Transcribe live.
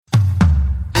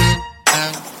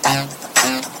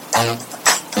Alright,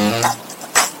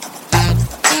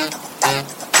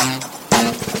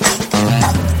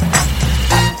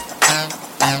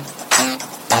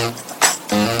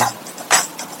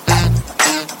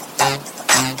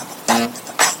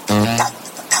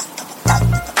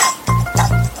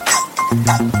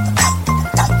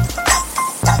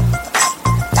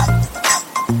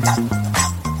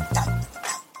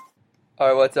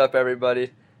 what's up,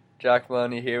 everybody? Jack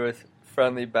Maloney here with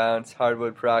Friendly Bounce,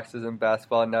 Hardwood Paroxysm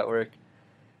Basketball Network.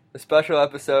 A special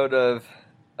episode of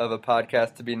a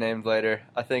podcast to be named later.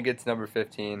 I think it's number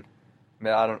 15.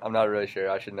 I'm not really sure.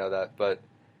 I should know that. But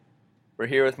we're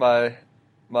here with my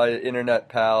internet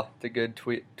pal, the good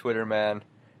Twitter man,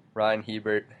 Ryan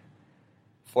Hebert,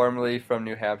 formerly from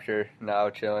New Hampshire, now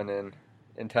chilling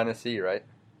in Tennessee, right?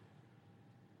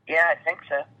 Yeah, I think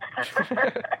so.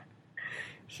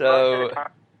 So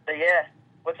yeah,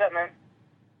 what's up, man?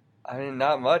 I mean,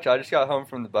 not much. I just got home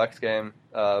from the Bucks game,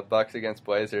 Bucks against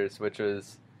Blazers, which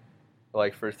was,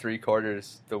 like, for 3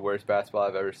 quarters, the worst basketball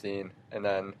I've ever seen. And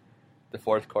then the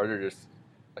fourth quarter just,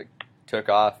 like, took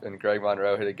off, and Greg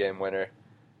Monroe hit a game winner.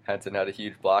 Henson had a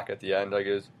huge block at the end. Like,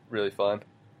 it was really fun.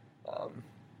 But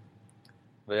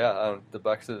yeah, the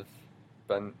Bucks have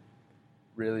been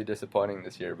really disappointing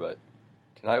this year, but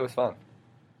tonight was fun.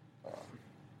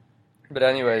 But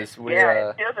anyways,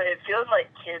 it feels like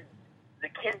the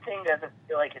kid thing doesn't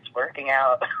feel like it's working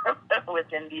out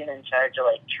with Indian in charge of,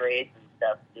 like, trades and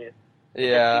stuff too.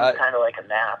 Yeah, it's kind of like a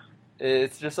mass.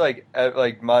 It's just like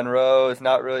Monroe is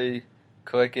not really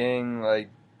clicking. Like,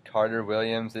 Carter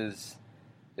Williams is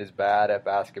bad at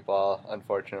basketball,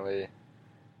 unfortunately.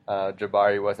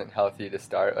 Jabari wasn't healthy to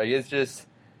start. Like, it's just,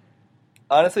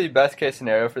 honestly, best case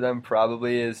scenario for them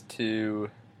probably is to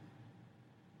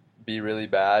be really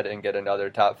bad and get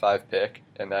another top 5 pick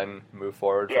and then move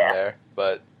forward from there.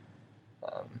 But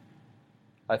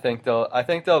I think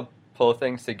they'll pull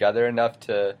things together enough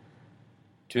to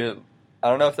I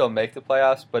don't know if they'll make the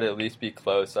playoffs, but at least be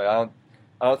close. Like, I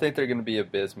don't think they're going to be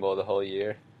abysmal the whole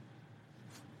year.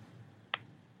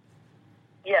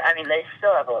 Yeah, I mean, they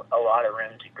still have a lot of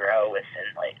room to grow within.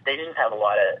 Like, they have a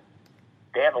lot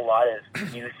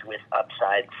of youth with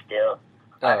upside still.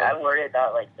 I worry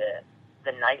about, like, the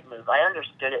Knight move. I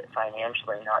understood it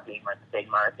financially, not being, like, a big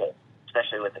market,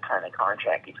 especially with the kind of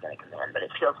contract he's going to command, but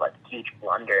it feels like a huge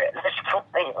blunder at this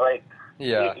point. Like,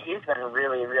 yeah. He's been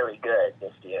really, really good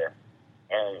this year,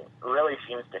 and really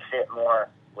seems to fit more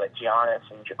what Giannis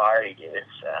and Jabari do.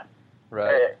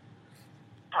 Right.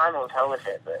 Time will tell with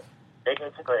it, but they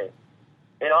basically,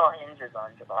 it all hinges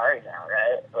on Jabari now,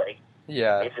 right? Like,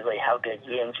 yeah. Basically how good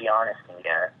he and Giannis can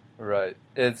get. Right.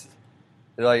 It's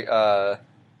like,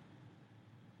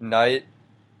 Knight,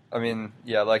 I mean,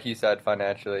 yeah, like you said,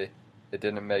 financially, it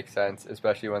didn't make sense,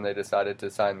 especially when they decided to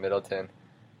sign Middleton.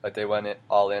 Like, they went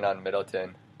all in on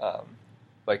Middleton.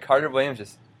 Like, Carter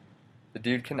Williams, the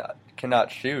dude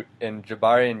cannot shoot, and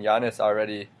Jabari and Giannis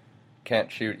already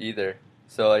can't shoot either.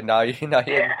 So, like, now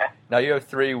you have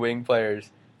 3 wing players,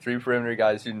 3 perimeter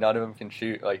guys who none of them can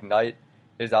shoot. Like, Knight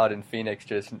is out in Phoenix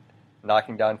just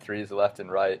knocking down threes left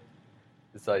and right.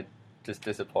 It's, like, just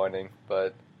disappointing,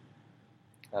 but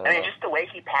I mean, just the way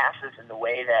he passes and the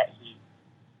way that he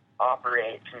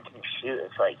operates and can shoot,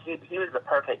 it's like he was the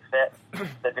perfect fit.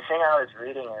 But the thing I was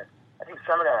reading is, I think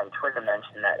somebody on Twitter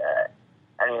mentioned that,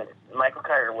 Michael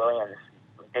Carter Williams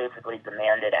basically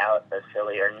demanded out of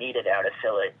Philly or needed out of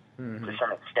Philly to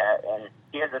some extent, and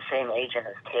he has the same agent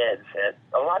as kids.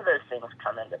 A lot of those things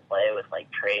come into play with, like,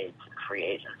 trades and free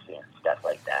agency and stuff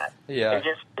like that. Yeah. It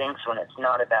just stinks when it's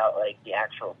not about, like, the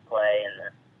actual play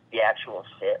and the actual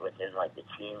fit within, like, the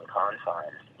team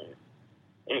confines. And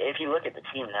if you look at the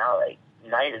team now, like,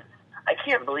 Knight is, I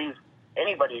can't believe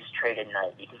anybody's traded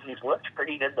Knight because he's looked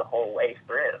pretty good the whole way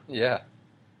through. Yeah.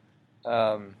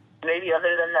 Maybe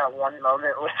other than that one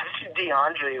moment with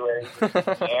DeAndre where he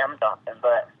just yammed on him,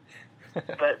 but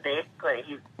basically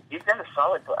he's been a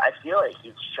solid player. I feel like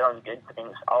he's shown good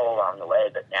things all along the way,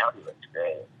 but now he looks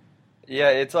great. Yeah,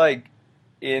 it's like,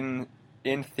 in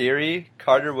theory,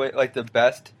 Carter, like, the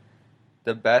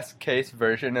best case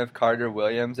version of Carter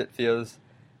Williams, it feels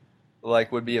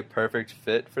like would be a perfect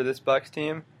fit for this Bucks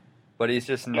team, but he's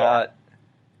just not.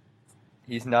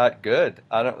 He's not good.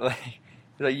 I don't like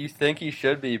you think he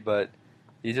should be, but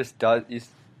he just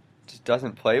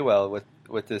doesn't play well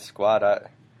with this squad.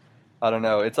 I don't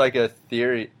know. It's like a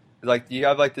theory. Like, you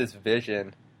have, like, this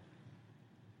vision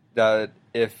that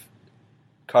if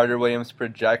Carter Williams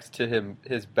projects to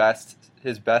his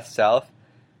best self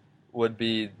would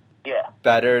be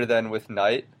better than with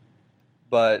Knight,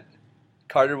 but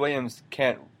Carter Williams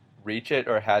can't reach it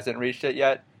or hasn't reached it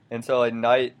yet, and so, like,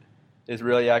 Knight is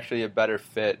really actually a better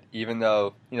fit, even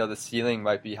though, the ceiling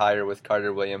might be higher with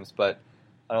Carter Williams, but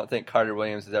I don't think Carter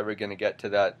Williams is ever going to get to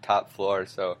that top floor,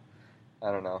 so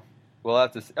I don't know. We'll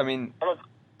have to. I mean,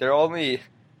 they're only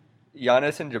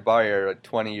Giannis and Jabari are like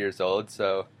 20 years old,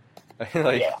 so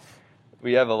Yeah.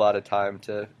 we have a lot of time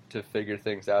to figure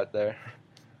things out there.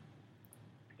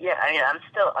 Yeah, I mean, I'm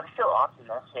still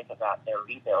optimistic about their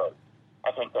rebuild.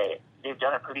 I think they've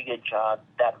done a pretty good job.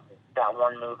 That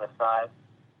one move aside,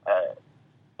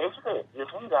 basically the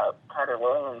thing about Carter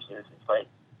Williams is it's like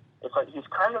he's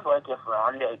kind of like if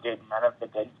Rondo did none of the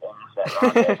good things that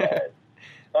Rondo does,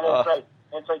 and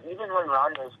it's like even when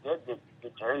Rondo's good, the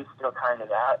jury's still kind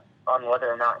of out on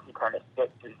whether or not he kind of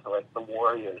fits into like the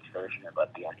Warriors version of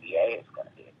what the NBA is going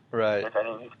to be. Right. Because I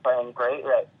mean, he's playing great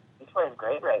right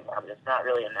now, but it's not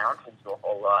really amounting to a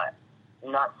whole lot.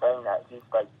 I'm not saying that he's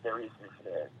like the reason for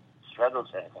the struggles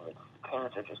or anything. The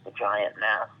Kings are just a giant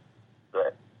mess,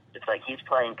 but it's like he's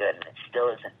playing good and it still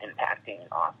isn't impacting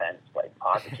offense like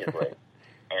positively.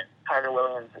 And Carter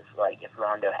Williams is like if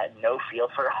Rondo had no feel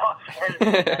for offense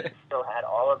and still had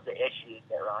all of the issues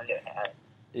that Rondo had.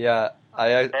 Yeah,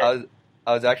 I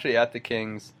was actually at the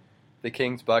Kings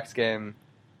Bucks game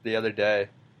the other day,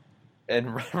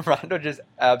 and Rondo just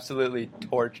absolutely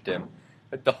torched him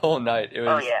like the whole night.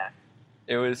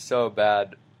 It was so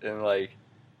bad, and like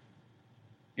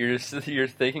you're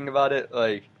thinking about it,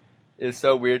 like it's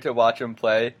so weird to watch him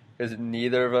play because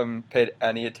neither of them paid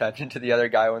any attention to the other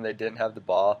guy when they didn't have the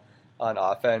ball on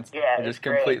offense. Yeah, and just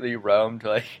completely roamed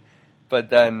But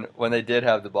then when they did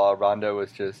have the ball, Rondo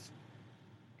was just.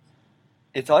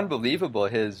 It's unbelievable.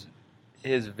 His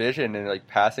vision and like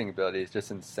passing ability is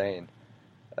just insane.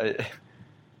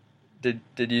 Did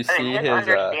you see his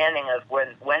understanding of when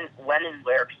and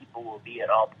where people will be at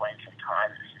all points in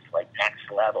time is just like next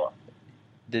level.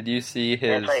 Did you see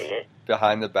his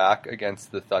behind the back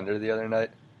against the Thunder the other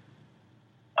night?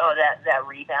 Oh, that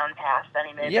rebound pass that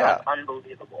he made? Yeah, that was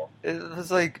unbelievable. It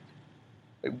was like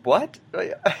what?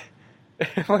 Like,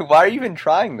 why are you even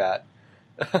trying that?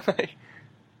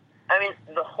 I mean,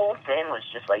 the whole thing was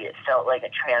just like it felt like a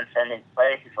transcendent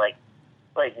play. He's like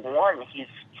one, he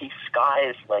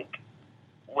skies like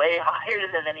way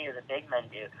higher than any of the big men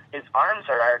do. His arms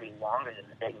are already longer than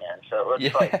the big men, so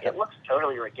it looks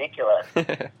totally ridiculous. And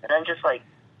then just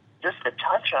the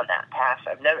touch on that pass,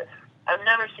 I've never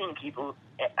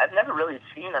really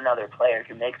seen another player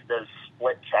who makes those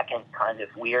split second kind of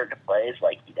weird plays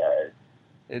like he does.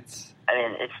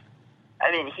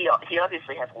 He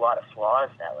obviously has a lot of flaws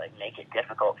that like make it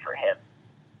difficult for him,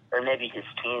 or maybe his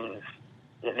teams.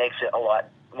 It makes it a lot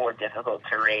more difficult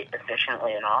to rate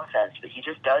efficiently in offense. But he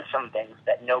just does some things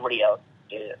that nobody else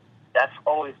do. That's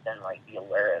always been like the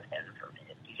allure of him for me.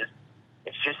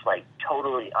 It's just like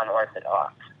totally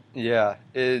unorthodox. Yeah,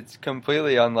 it's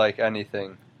completely unlike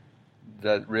anything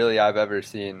that really I've ever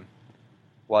seen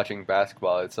watching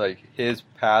basketball. It's like his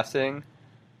passing,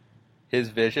 his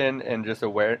vision, and just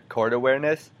court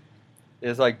awareness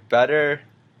is like better.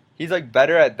 He's like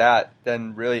better at that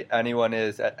than really anyone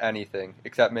is at anything,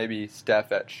 except maybe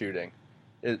Steph at shooting.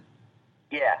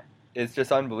 It's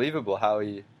just unbelievable how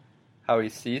he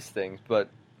sees things. But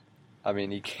I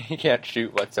mean, he can't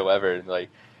shoot whatsoever, and like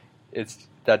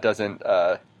that doesn't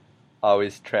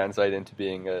always translate into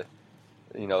being a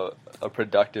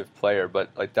productive player. But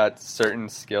like that certain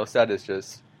skill set is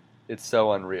just it's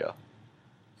so unreal.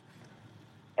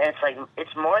 And it's like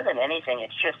it's more than anything.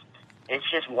 It's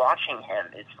just watching him.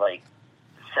 It's like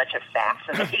such a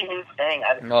fascinating thing.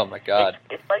 Oh my God!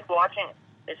 It's like watching.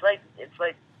 It's like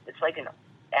an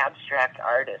abstract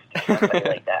artist or somebody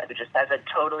like that who just has a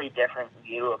totally different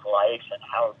view of life and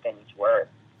how things work.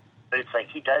 But it's like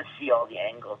he does see all the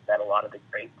angles that a lot of the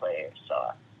great players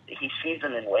saw. He sees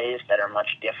them in ways that are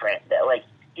much different. That like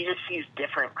he just sees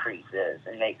different creases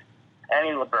and makes. I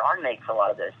mean, LeBron makes a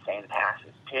lot of those same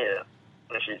passes too,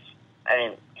 which is. I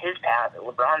mean,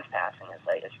 LeBron's passing is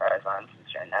like, as far as I'm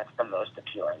concerned, that's the most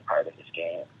appealing part of his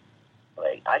game.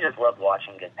 Like, I just love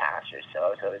watching good passers, so I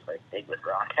was always like big with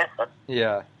LeBron.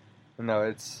 Yeah, no,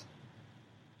 it's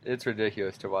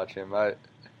ridiculous to watch him.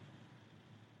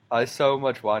 I so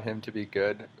much want him to be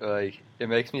good. Like, it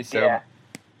makes me so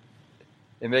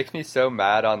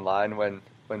mad online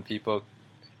when people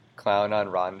clown on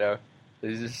Rondo.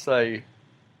 It's just like,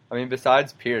 I mean,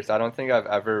 besides Pierce, I don't think I've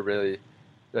ever really.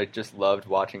 Like, just loved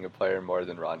watching a player more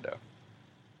than Rondo.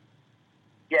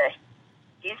 Yeah,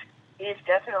 he's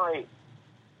definitely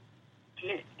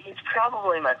he's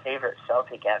probably my favorite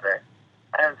Celtic ever.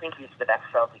 I don't think he's the best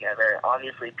Celtic ever.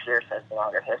 Obviously, Pierce has a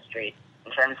longer history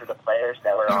in terms of the players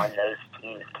that were on those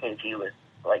teams. KG was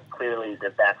like clearly the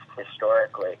best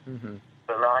historically, mm-hmm.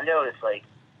 but Rondo is like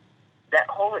that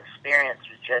whole experience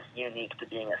was just unique to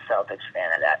being a Celtics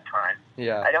fan at that time.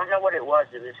 Yeah. I don't know what it was.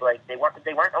 It was like they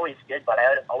weren't always good, but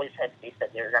I always had faith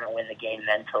that they were going to win the game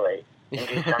mentally and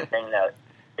do something that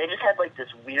they just had like this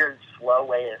weird, slow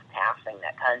way of passing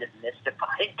that kind of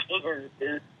mystified teams.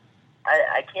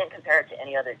 I can't compare it to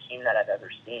any other team that I've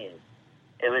ever seen.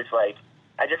 It was like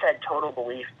I just had total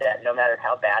belief that no matter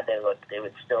how bad they looked, they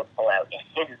would still pull out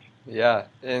games. Yeah,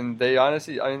 and they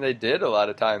honestly, I mean, they did a lot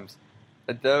of times.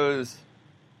 But those,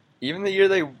 even the year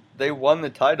they won the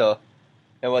title,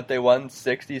 and what they won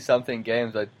 60-something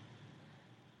games,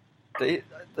 they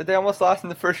almost lost in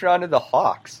the first round to the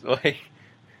Hawks. Like,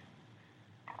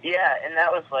 yeah, and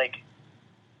that was like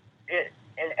it,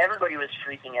 and everybody was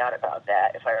freaking out about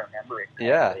that. If I remember it correctly,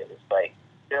 yeah, it was like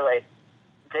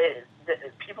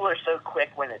people are so quick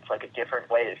when it's like a different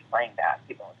way of playing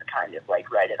basketball to kind of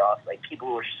like write it off. Like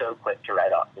people were so quick to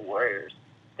write off the Warriors.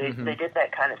 They did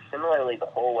that kind of similarly the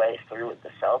whole way through with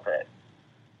the Celtics.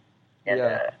 And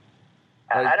yeah.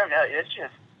 I don't know. It's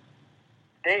just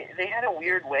they had a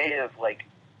weird way of like,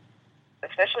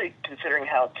 especially considering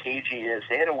how KG is.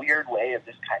 They had a weird way of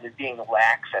just kind of being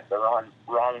lax at the wrong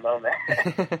moment.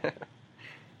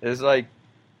 It was like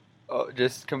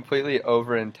just completely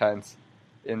over intense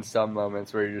in some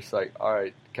moments where you're just like, all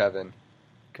right, Kevin,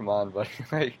 come on, buddy,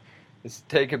 like just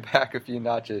take it back a few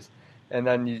notches. And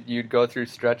then you'd go through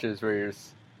stretches where you're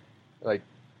just like,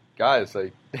 guys,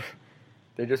 like,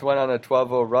 they just went on a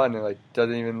 12-0 run and, like,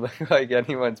 doesn't even look like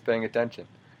anyone's paying attention.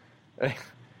 And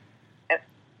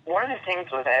one of the things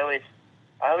was I always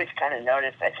kind of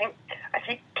noticed, I think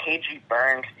KG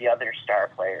burned the other star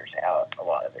players out a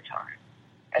lot of the time.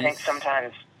 I think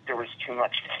sometimes there was too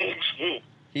much KG.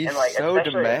 He's and, like, so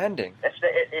demanding.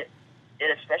 It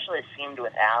especially seemed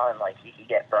with Allen like he could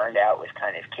get burned out with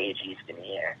kind of KG's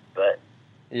demeanor, but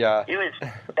yeah, it was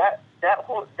that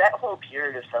whole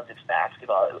period of Celtics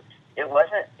basketball. It was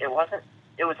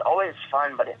always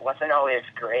fun, but it wasn't always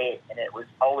great, and it was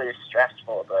always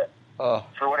stressful. But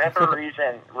for whatever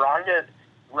reason, Rondo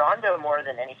more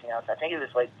than anything else, I think it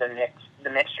was like the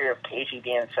mixture of KG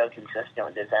being so consistent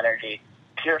with his energy,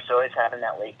 Pierce always having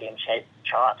that late game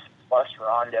chops, plus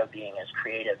Rondo being as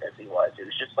creative as he was. It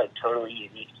was just like totally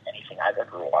unique to anything I've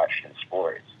ever watched in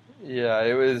sports. Yeah,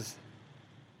 it was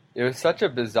such a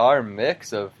bizarre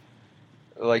mix of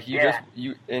like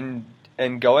and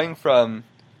going from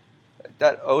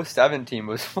that 2007 team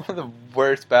was one of the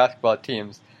worst basketball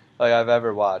teams like I've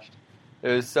ever watched. It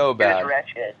was so bad. It was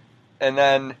wretched. And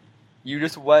then you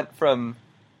just went from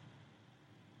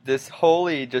this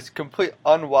wholly just complete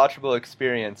unwatchable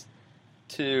experience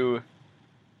to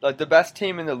like the best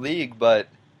team in the league, but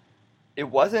it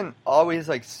wasn't always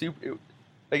like super.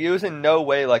 Like it was in no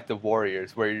way like the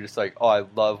Warriors, where you're just like, oh, I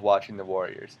love watching the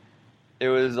Warriors. It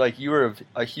was like you were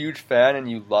a huge fan and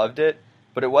you loved it,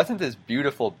 but it wasn't this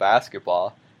beautiful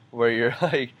basketball where you're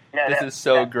like, this is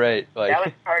so great. Like that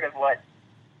was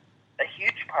a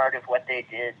huge part of what they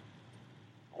did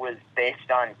was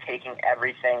based on taking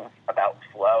everything about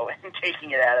flow and taking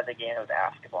it out of the game of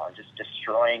basketball and just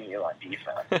destroying you on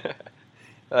defense.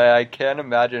 I can't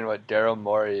imagine what Daryl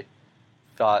Morey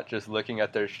thought just looking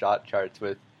at their shot charts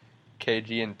with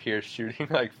KG and Pierce shooting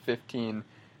like 15,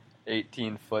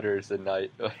 18-footers a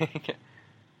night. It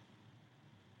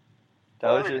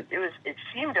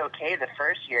seemed okay the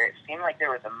first year. It seemed like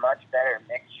there was a much better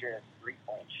mixture of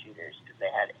three-point shooters because they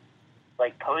had,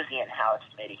 like, Posey and House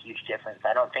made a huge difference.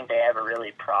 I don't think they ever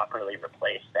really properly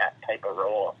replaced that type of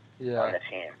role on the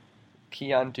team.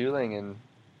 Keon Dooling and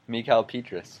Mikal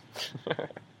Petras.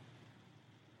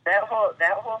 That whole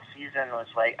season was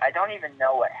like, I don't even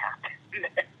know what happened.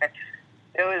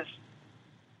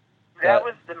 That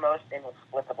was the most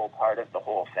inexplicable part of the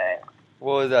whole thing.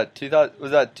 What was that?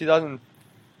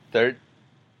 2003?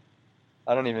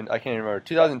 I can't even remember.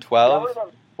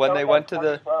 2012 when they went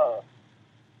to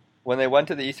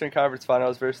the Eastern Conference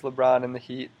Finals versus LeBron and the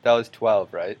Heat. That was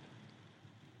 12, right?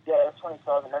 Yeah, it was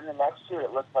 2012, and then the next year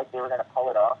it looked like they were going to pull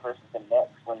it off versus the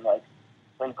Knicks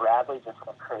when Bradley just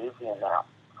went crazy in that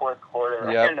fourth quarter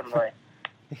randomly.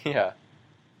 Yeah.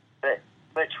 But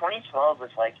 2012 was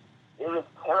like, it was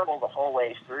terrible the whole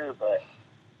way through, but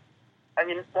I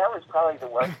mean, that was probably the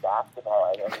worst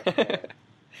basketball I've ever seen.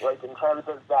 Like, in terms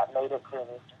of that made it to an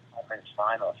Eastern Conference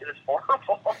Finals. It was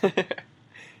horrible.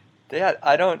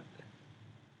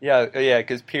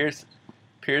 Because Pierce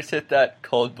hit that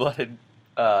cold-blooded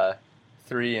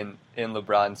three in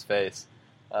LeBron's face.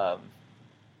 But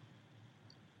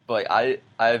like, I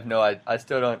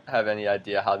still don't have any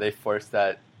idea how they forced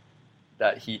that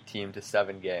Heat team to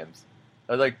 7 games.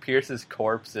 It was like Pierce's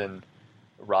corpse and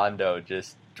Rondo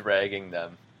just dragging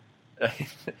them.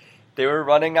 They were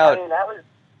running I out. mean, that was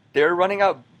They were running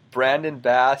out Brandon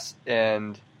Bass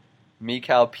and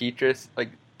Mikal Petrus. Like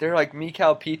they're like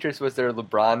Mikal Petrus was their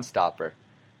LeBron stopper.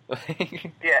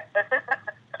 yeah.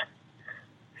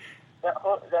 that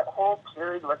whole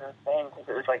period was insane because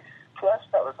it was like to us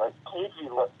that was like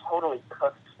KG looked totally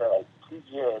cooked for like 2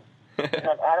 years, and then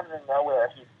out of nowhere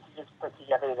he just put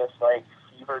together this like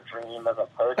fever dream of a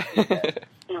postseason.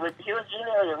 he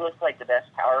genuinely looked like the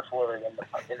best power forward in the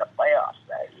playoffs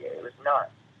that year. It was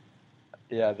nuts.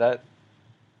 Yeah,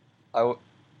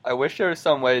 I wish there was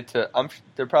some way to.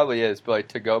 There probably is, but like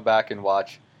to go back and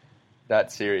watch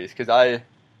that series because I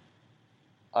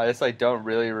just like don't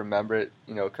really remember it,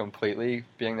 completely,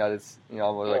 being that it's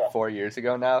almost like 4 years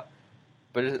ago now.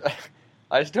 But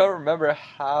I just don't remember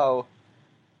how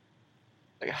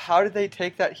did they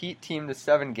take that Heat team to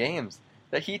 7 games?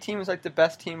 That Heat team was like the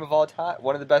best team of all time,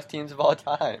 one of the best teams of all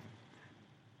time.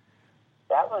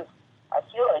 I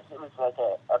feel like it was like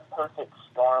a perfect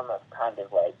storm of kind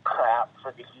of like crap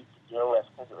for the Heat to deal with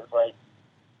because it was like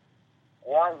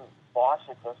one Bosch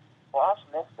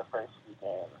missed the first few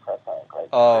games, I think. Like,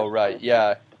 oh right,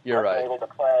 yeah, you're right. Able to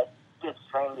play, just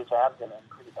strained his abdomen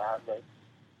pretty badly,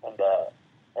 and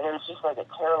it was just like a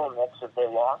terrible mix of they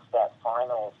lost that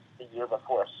finals the year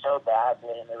before so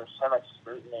badly, and there was so much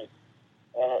scrutiny,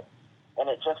 and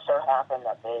it just so happened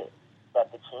that the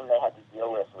team they had to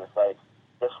deal with was like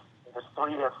the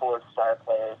 3 or 4 star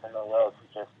players in the world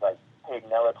who just like paid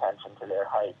no attention to their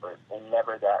hype or they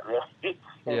never got really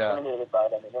intimidated by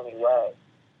them in any way.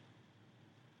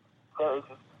 So it was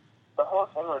just, the whole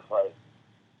thing was like,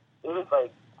 it was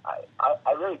like,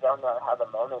 I really don't know how the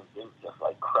moment didn't just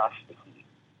like crush the Heat.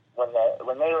 When the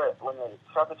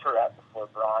Celtics were up before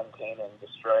Braun came and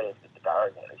destroyed us at the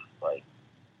Garden, it was just like,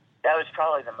 that was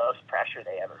probably the most pressure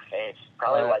they ever faced.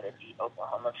 Probably why they beat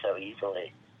Oklahoma so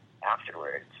easily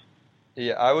afterwards.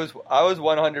 Yeah, I was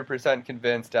 100%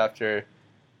 convinced after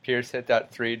Pierce hit that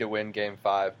 3 to win Game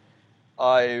 5.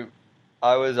 I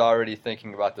was already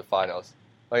thinking about the finals.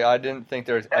 Like I didn't think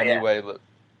there was any way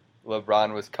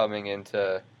LeBron was coming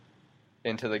into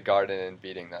the Garden and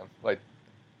beating them. Like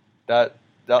that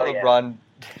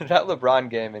LeBron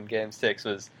game in Game 6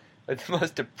 was like the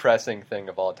most depressing thing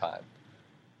of all time.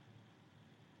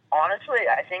 Honestly,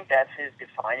 I think that's his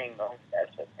defining moment as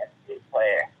an NBA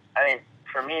player. I mean,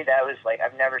 for me, that was like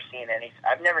I've never seen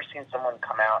someone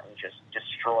come out and just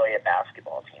destroy a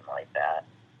basketball team like that.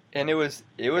 And it was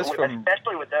from,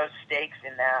 especially with those stakes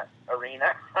in that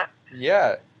arena.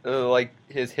 Yeah, like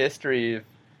his history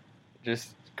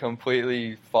just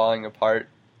completely falling apart,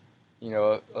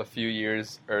 a few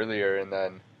years earlier, and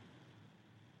then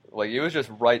like it was just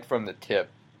right from the tip.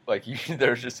 Like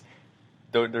there's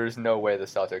no way the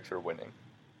Celtics were winning.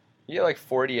 He had like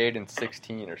 48 and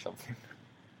 16 or something.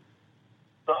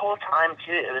 The whole time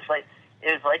too, it was like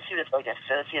he was like a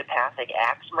sociopathic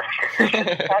axe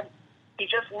murderer. He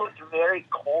just looked very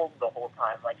cold the whole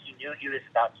time, like he knew he was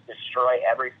about to destroy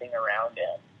everything around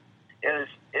him. It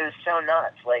was so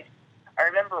nuts. Like I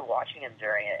remember watching him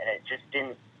during it, and it just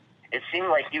didn't. It seemed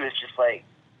like he was just like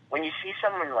when you see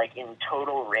someone like in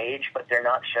total rage, but they're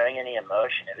not showing any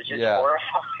emotion. It was just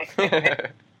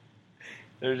horrifying.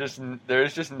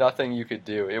 There's just nothing you could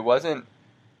do. It wasn't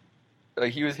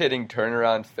like he was hitting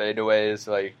turnaround fadeaways,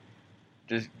 like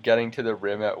just getting to the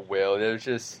rim at will. It was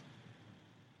just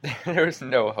there was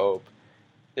no hope.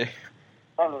 I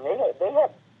mean, they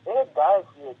had guys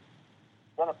who had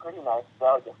done a pretty nice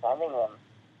job defending him.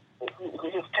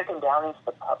 He just took him down into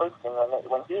the post, and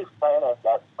when he was playing at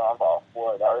that small ball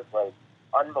floor, that was like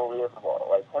unbelievable.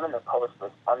 Like him in the post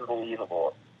was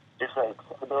unbelievable. Just like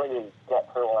his ability to get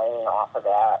her lane off of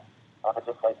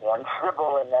just like one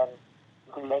dribble, and then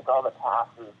he can make all the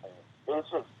passes. And it was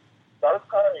just that was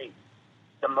probably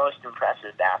the most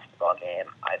impressive basketball game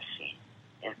I've seen,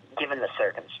 given the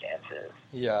circumstances.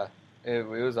 Yeah, it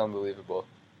was unbelievable.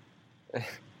 And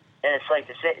it's like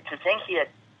to think he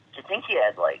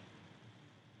had like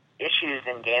issues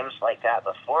in games like that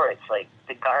before. It's like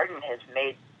the Garden has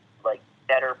made like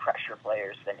better pressure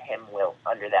players than him will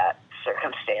under that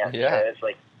circumstance. Yeah, so it's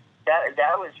like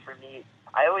that was for me.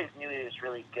 I always knew he was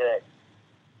really good,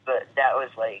 but that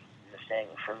was like the thing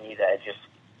for me that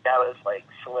was like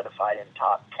solidified in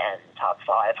top 10, top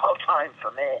 5 all time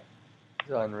for me. It's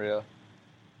unreal.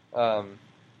 But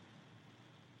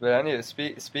anyway,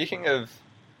 speaking of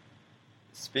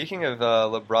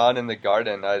LeBron in the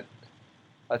Garden,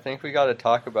 I think we got to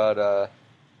talk about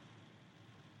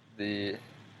the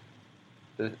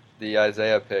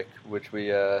Isaiah pick, which we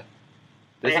have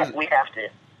to.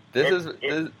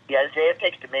 The Isaiah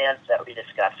pick demands that we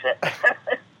discuss it.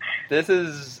 This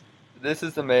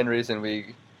is the main reason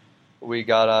we we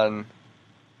got on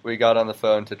the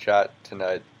phone to chat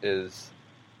tonight is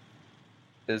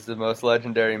the most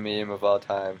legendary meme of all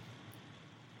time.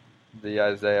 The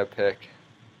Isaiah pick.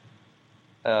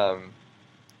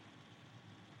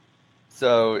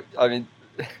 So I mean,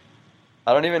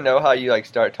 I don't even know how you like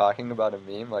start talking about a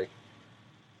meme. Like,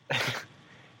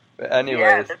 but anyways.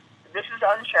 Yeah, this is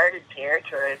uncharted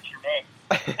territory for me.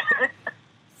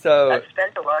 So I've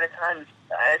spent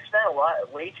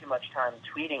way too much time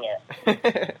tweeting it,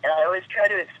 and I always try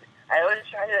to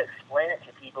explain it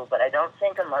to people, but I don't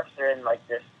think unless they're in like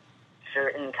this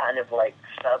certain kind of like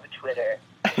sub Twitter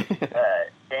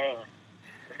thing,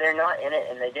 if they're not in it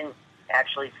and they didn't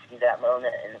actually see that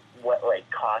moment and what like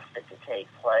caused it to take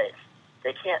place,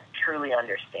 they can't truly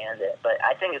understand it. But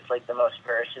I think it's like the most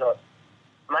versatile.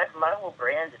 My whole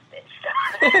brand is based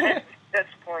on it at this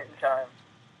point in time.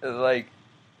 Like,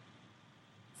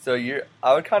 so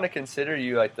I would kind of consider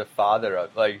you like the father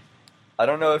of, like, I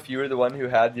don't know if you were the one who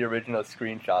had the original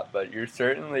screenshot, but you're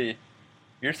certainly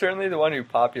the one who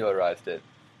popularized it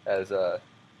as a.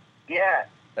 Yeah,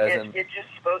 it just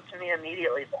spoke to me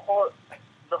immediately.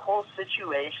 The whole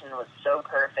situation was so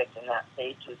perfect, and that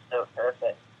face was so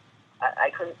perfect.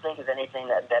 I couldn't think of anything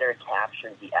that better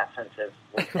captured the essence of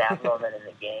like, that moment in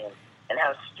the game and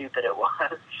how stupid it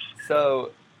was.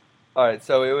 So, all right.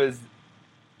 So it was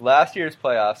last year's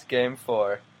playoffs, Game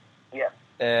 4. Yeah.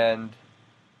 And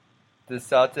the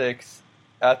Celtics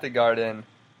at the Garden,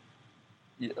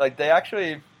 like they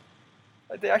actually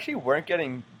weren't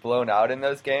getting blown out in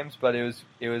those games, but it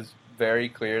was very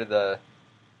clear the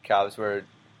Cavs were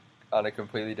on a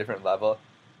completely different level.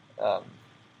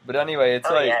 But anyway, it's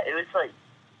it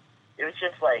was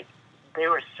just like they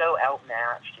were so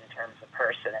outmatched in terms of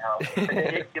personnel.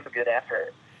 They did give a good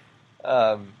effort.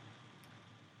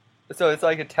 So it's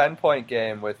like a 10-point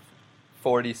game with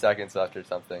 40 seconds left or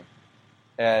something,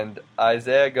 and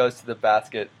Isaiah goes to the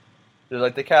basket. They're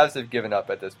like the Cavs have given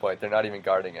up at this point. They're not even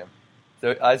guarding him.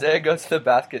 So Isaiah goes to the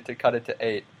basket to cut it to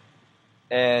 8,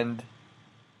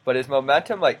 but his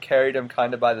momentum like carried him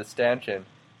kind of by the stanchion.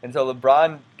 And so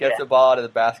LeBron gets the ball out of the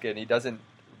basket, and he doesn't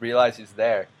realize he's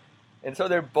there. And so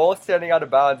they're both standing out of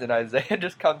bounds, and Isaiah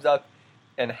just comes up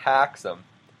and hacks him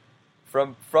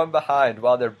from behind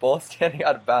while they're both standing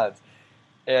out of bounds,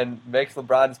 and makes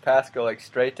LeBron's pass go like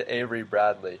straight to Avery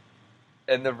Bradley.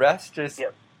 And the refs just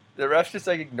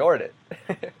like ignored it.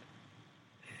 I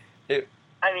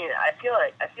mean, I feel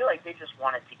like they just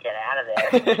wanted to get out of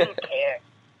there. They didn't care.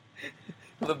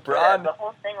 LeBron. The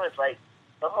whole thing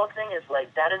is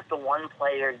like that is the one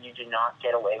player you do not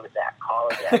get away with that call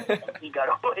against, and he got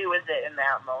away with it in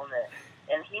that moment,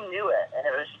 and he knew it, and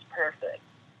it was just perfect.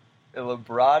 And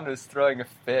LeBron was throwing a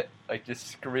fit, like just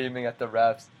screaming at the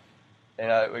refs,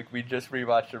 and we just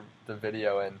rewatched the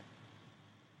video, and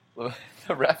the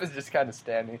ref is just kind of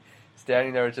standing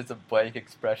there with just a blank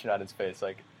expression on his face,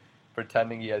 like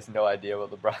pretending he has no idea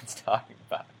what LeBron's talking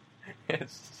about.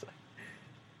 It's just like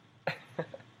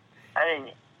I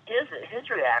mean, his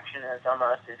reaction is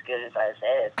almost as good as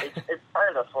Isaiah's. It's part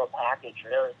of the full package,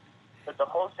 really. But the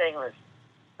whole thing was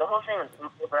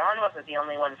LeBron wasn't the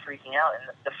only one freaking out, and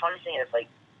the funny thing is, like,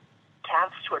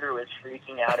 Cavs Twitter was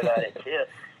freaking out about it too,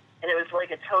 and it was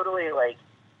like a totally like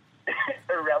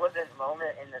irrelevant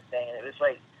moment in the thing, and it was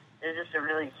just a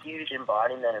really huge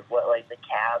embodiment of what like the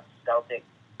Cavs Celtics.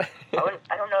 I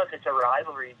don't know if it's a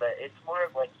rivalry, but it's more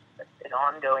of like an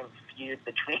ongoing feud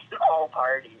between all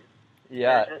parties.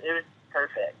 Yeah, it was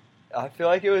perfect. I feel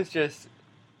like it was just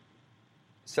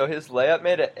so his layup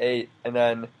made it 8, and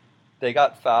then they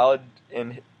got fouled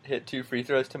and hit 2 free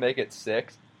throws to make it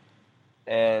 6,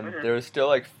 and there was still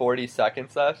like 40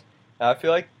 seconds left. And I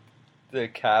feel like the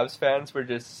Cavs fans were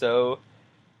just so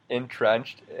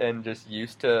entrenched and just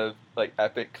used to like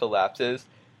epic collapses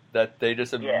that they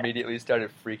just immediately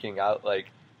started freaking out. Like,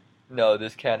 no,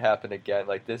 this can't happen again.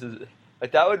 Like, this is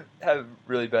like that would have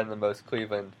really been the most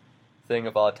Cleveland thing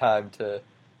of all time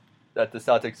that the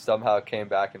Celtics somehow came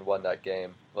back and won that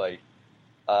game. Like,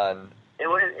 that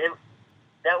would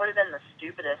have been the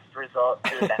stupidest result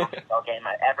to the basketball game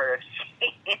I ever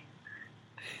seen.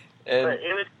 But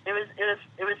it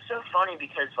was so funny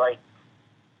because like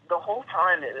the whole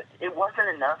time it wasn't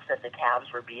enough that the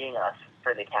Cavs were beating us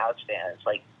for the Cavs fans.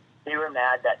 Like they were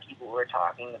mad that people were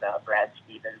talking about Brad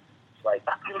Stevens like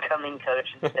incoming coach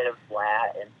instead of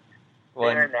Blatt, and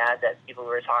they were mad that people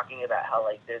were talking about how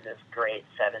like they're this great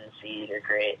 7 seed or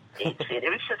great 8 seed. It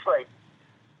was just like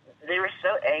they were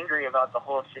so angry about the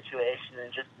whole situation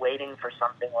and just waiting for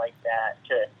something like that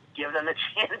to give them a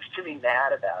chance to be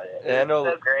mad about it. It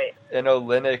was so great. And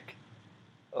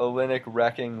Olynyk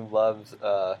wrecking Love's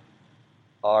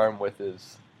arm with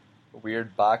his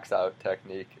weird box out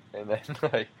technique, and then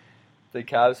like the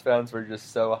Cavs fans were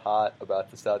just so hot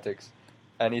about the Celtics.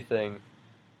 Anything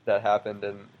that happened,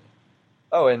 and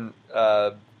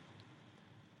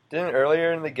didn't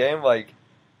earlier in the game, like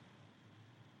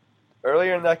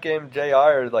earlier in that game,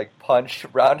 Jr. like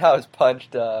roundhouse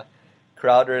punched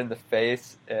Crowder in the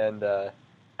face, and oh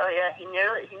yeah, he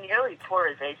nearly tore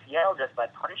his ACL just by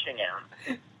punching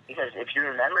him. Because if you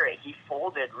remember it, he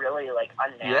folded really like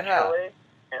unnaturally,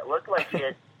 and it looked like he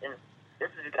had. And this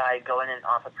is a guy going in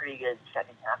off a pretty good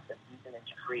second half of the season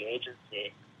into free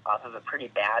agency, off of a pretty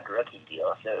bad rookie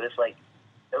deal. So it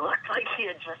looked like he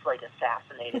had just like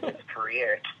assassinated his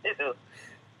career too.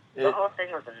 The whole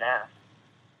thing was a mess.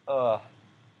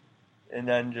 And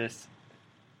then just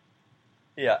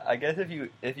I guess if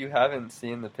you haven't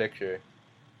seen the picture,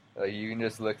 you can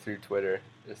just look through Twitter.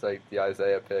 It's like the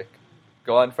Isaiah pick.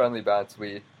 Go on Friendly Bounce.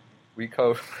 We we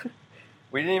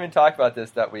didn't even talk about this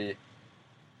that we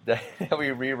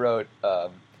rewrote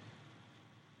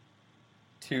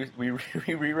we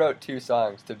rewrote 2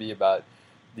 songs to be about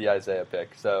the Isaiah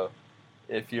pick. So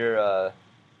if you're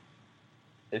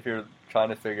trying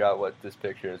to figure out what this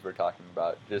picture is we're talking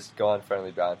about, just go on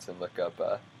Friendly Bounce and look up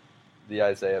the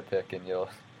Isaiah pick, and you'll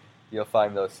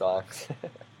find those songs.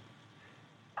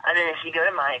 I mean, if you go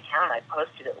to my account, I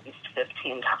posted at least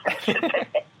 15 times today.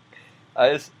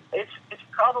 It's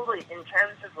probably in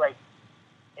terms of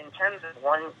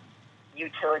one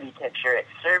utility picture, it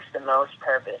serves the most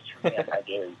purpose for me on my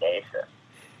daily basis.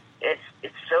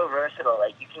 It's so versatile.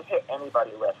 Like, you can hit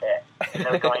anybody with it, and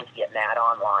they're going to get mad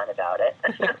online about it.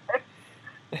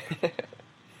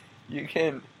 You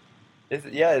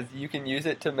can use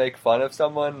it to make fun of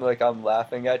someone. Like, I'm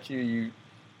laughing at you.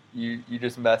 You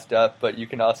just messed up, but you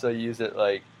can also use it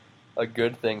like a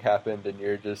good thing happened, and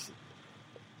you're just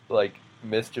like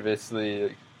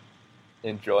mischievously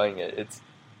enjoying it.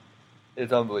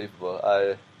 It's unbelievable.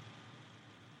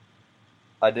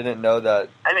 I didn't know that.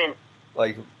 I mean,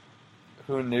 like,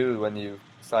 who knew when you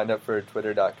signed up for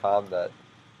Twitter.com that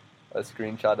a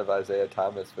screenshot of Isaiah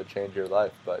Thomas would change your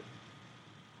life? But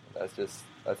that's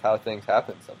how things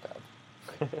happen sometimes.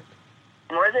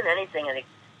 More than anything, I think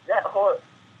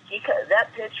that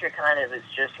picture kind of is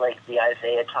just like the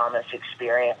Isaiah Thomas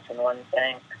experience in one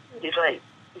thing. He's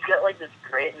got like this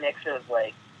great mix of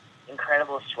like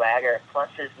incredible swagger plus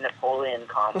his Napoleon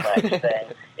complex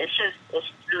thing. It's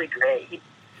really great.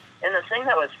 And the thing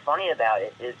that was funny about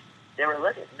it is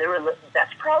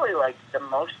that's probably like the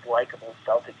most likable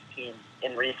Celtics team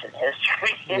in recent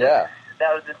history. Yeah.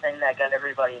 That was the thing that got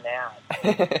everybody mad.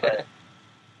 But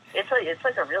it's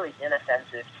like a really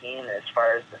inoffensive team as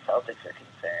far as the Celtics are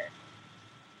concerned.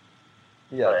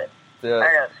 Yeah. But, I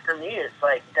don't know, for me, it's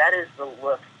like, that is the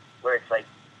look where it's like,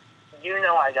 you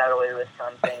know I got away with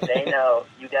something, they know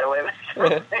you got away with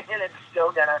something, and it's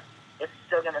still gonna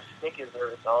stick as a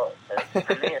result. So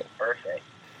for me, it's perfect.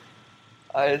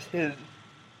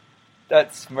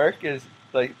 That smirk is,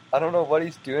 like, I don't know what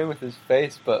he's doing with his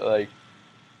face, but, like,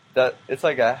 that, it's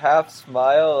like a half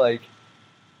smile, like,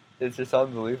 it's just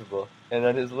unbelievable. And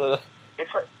then his little,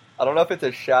 it's like, I don't know if it's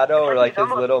a shadow or like his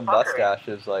little mustache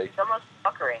is like. It's almost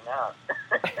puckering up.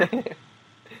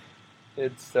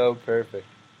 It's so perfect.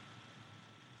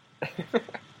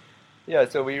 Yeah,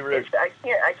 so we were. I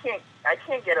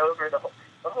can't get over the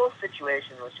whole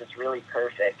situation was just really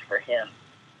perfect for him.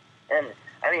 And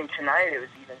I mean, tonight it was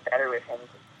even better with him.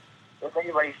 If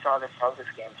anybody saw the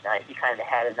Celtics game tonight, he kind of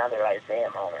had another Isaiah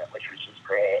moment, which was just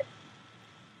great.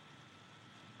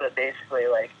 But basically,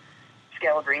 like,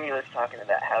 Scalabrine was talking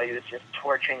about how he was just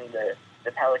torching the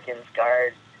Pelicans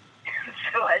guard.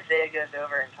 So Isaiah goes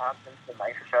over and talks into the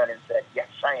microphone and said, "Yes,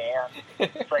 I am."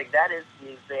 It's like, that is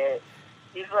the Isaiah.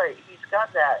 He's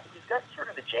got sort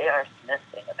of a J.R. Smith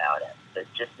thing about him, but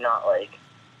just not like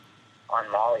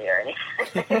on Molly or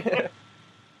anything.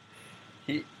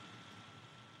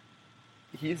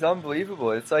 He's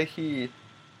unbelievable. It's like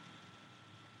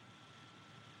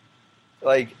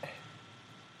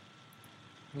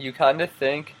you kind of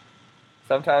think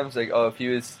sometimes, like, oh, if he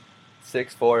was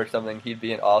 6'4" or something, he'd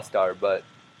be an all-star, but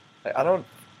I don't.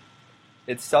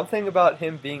 It's something about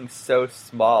him being so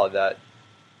small that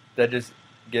just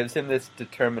gives him this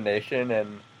determination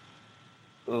and,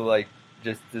 like,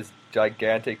 just this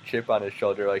gigantic chip on his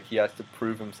shoulder. Like, he has to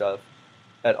prove himself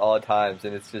at all times,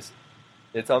 and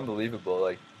it's unbelievable.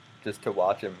 Like, just to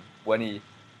watch him when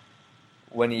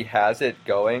he has it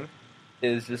going,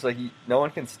 is just like no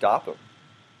one can stop him.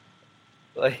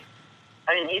 Like,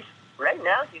 I mean, right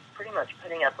now he's pretty much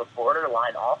putting up a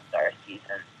borderline all-star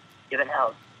season, given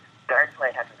how guard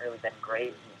play hasn't really been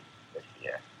great this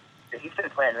year. So he's been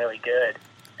playing really good,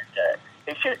 and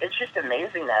it's just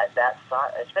amazing that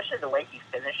shot, especially the way he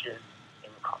finishes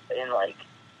in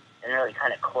really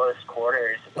kind of close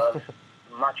quarters above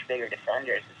much bigger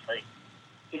defenders. It's like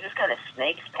he just kind of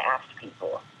snakes past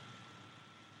people.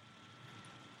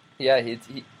 Yeah,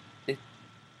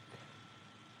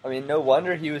 I mean, no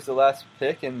wonder he was the last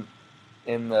pick in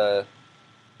the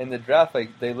draft.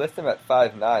 Like they list him at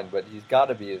 5'9", but he's got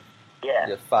to be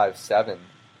Yeah. 5'7".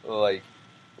 Like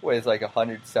weighs like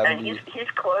 170. And he's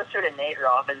closer to Nate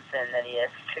Robinson than he is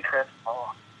to Chris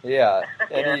Paul. Yeah,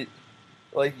 and Yeah. he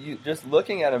like you just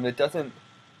looking at him, it doesn't.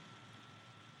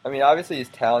 I mean, obviously he's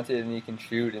talented and he can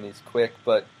shoot and he's quick,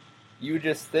 but you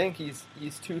just think he's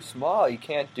too small. He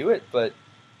can't do it. But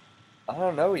I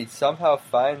don't know. He somehow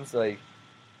finds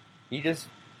he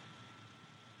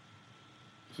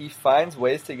finds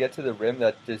ways to get to the rim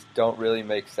that just don't really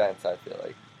make sense. I feel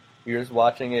like you're just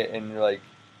watching it and you're like,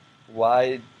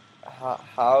 why?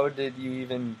 How did you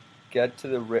even get to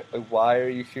the rim? Like, why are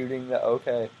you shooting that?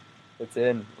 Okay, it's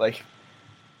in. Like,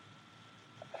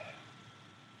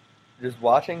 just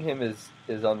watching him is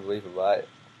unbelievable.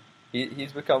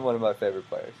 He's become one of my favorite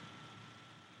players.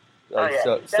 Like,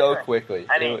 so quickly.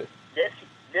 I mean,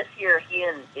 this year he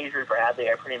and Avery Bradley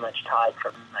are pretty much tied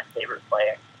for my favorite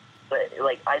player. But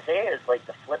like Isaiah is like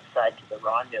the flip side to the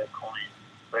Rondo coin,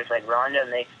 where it's like Rondo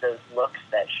makes those looks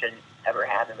that shouldn't ever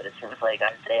happen, but it seems like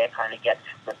Isaiah kind of gets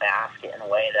the basket in a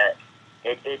way that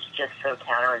it's just so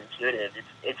counterintuitive.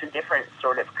 It's a different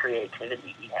sort of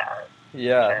creativity he has.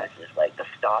 Yeah. It's just like the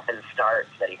stop and starts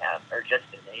that he has are just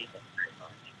amazing, pretty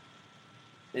much.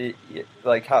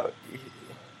 Like how,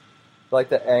 like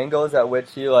the angles at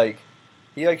which he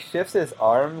shifts his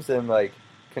arms and like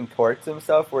contorts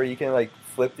himself, where he can like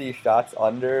flip these shots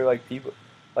under like people,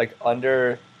 like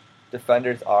under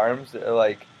defenders' arms.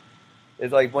 Like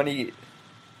it's like when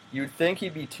you'd think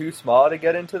he'd be too small to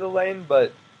get into the lane,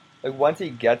 but like once he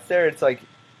gets there, it's like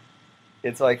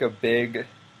a big.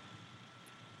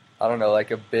 I don't know,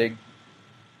 it's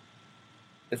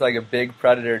like a big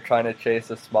predator trying to chase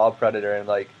a small predator, and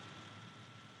like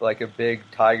a big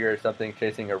tiger or something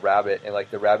chasing a rabbit, and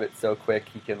like the rabbit's so quick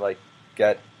he can like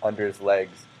get under his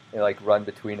legs and like run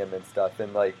between him and stuff,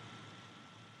 and like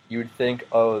you'd think,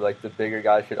 oh, like the bigger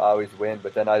guy should always win,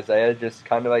 but then Isaiah just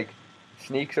kind of like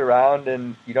sneaks around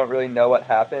and you don't really know what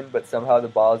happened, but somehow the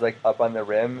ball is like up on the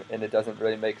rim and it doesn't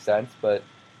really make sense, but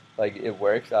like it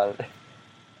works. I don't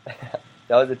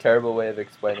That was a terrible way of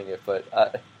explaining it, but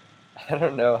I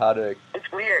don't know how to.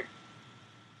 It's weird.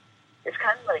 It's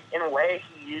kind of like, in a way,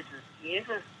 he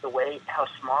uses the way how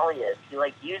small he is. He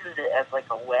like uses it as like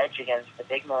a wedge against the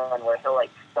big man, where he'll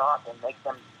like stop and make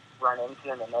them run into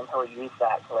him, and then he'll use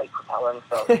that to like propel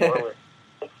himself forward.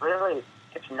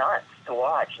 It's nuts to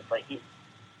watch. It's like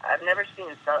I've seen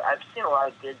a lot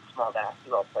of good small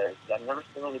basketball players, but I've never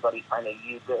seen anybody kind of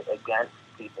use it against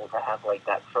people to have like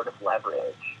that sort of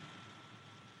leverage.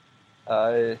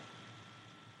 I'm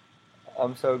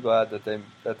so glad that they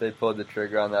pulled the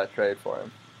trigger on that trade for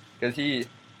him, because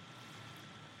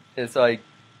it's like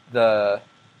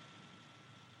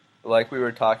like we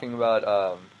were talking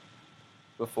about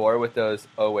before with those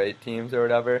 08 teams or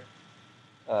whatever.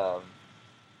 You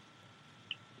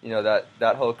know,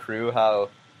 that whole crew, how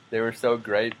they were so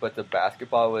great, but the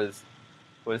basketball was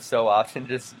so often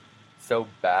just so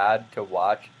bad to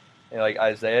watch, and like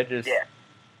Isaiah just. Yeah.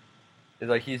 Is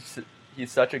like he's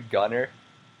such a gunner,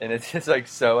 and it's just like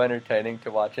so entertaining to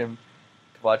watch him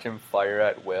fire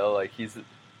at will. Like he's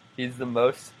the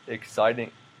most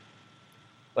exciting.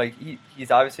 Like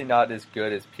he's obviously not as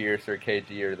good as Pierce or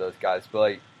KG or those guys, but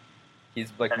like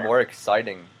he's like more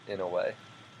exciting in a way.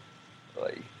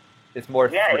 Like it's more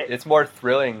it's more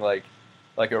thrilling, like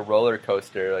a roller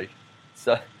coaster. Like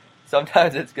so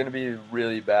sometimes it's gonna be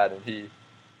really bad, and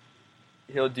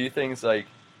he'll do things like.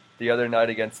 The other night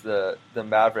against the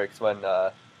Mavericks, when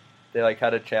they like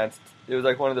had a chance, it was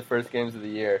like one of the first games of the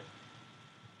year,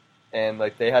 and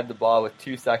like they had the ball with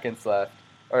 2 seconds left,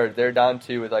 or they're down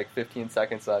 2 with like 15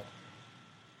 seconds left,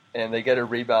 and they get a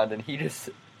rebound, and he just,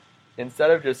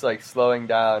 instead of just like slowing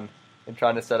down and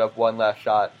trying to set up one last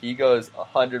shot, he goes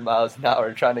 100 miles an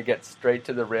hour trying to get straight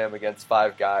to the rim against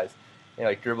 5 guys, and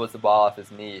like dribbles the ball off his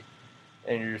knee,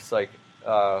 and you're just like,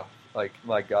 like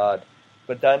my God.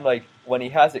 But then, like, when he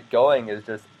has it going, is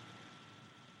just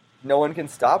no one can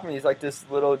stop him. He's like this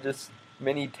little, just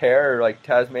mini terror, like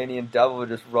Tasmanian devil,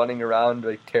 just running around,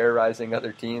 like terrorizing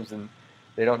other teams, and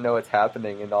they don't know what's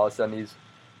happening. And all of a sudden, he's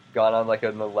gone on like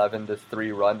an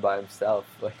 11-3 run by himself.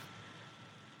 Like,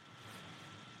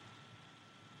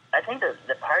 I think the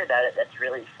part about it that's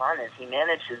really fun is he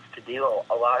manages to do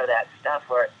a lot of that stuff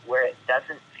where it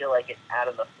doesn't feel like it's out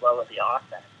of the flow of the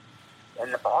offense.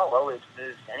 and the ball always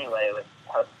moves anyway with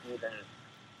how Stevens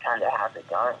kind of has it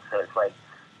going. So it's like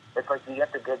you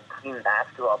get the good team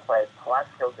basketball play, plus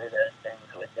he'll do those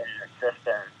things within the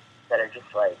system that are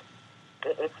just like,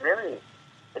 it's really,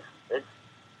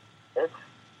 it's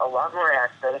a lot more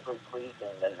aesthetically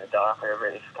pleasing than the Doc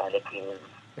Rivers kind of teams.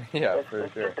 Yeah, it's sure.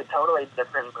 just a totally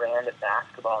different brand of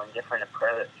basketball and different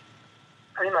approach,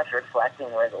 pretty much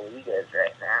reflecting where the league is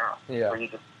right now. Yeah. Where you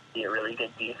just see a really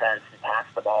good defense and pass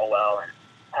the ball well and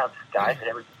have guys at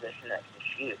every position that can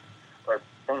shoot, or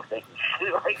think they can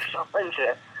shoot like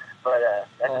Sullinger. But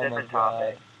that's a different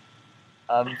topic.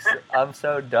 I'm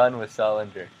so done with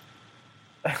Sullinger.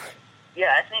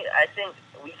 Yeah, I think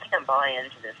we can't buy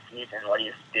into this season what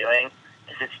he's doing,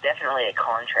 because it's definitely a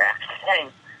contract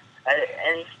thing.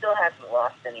 And he still hasn't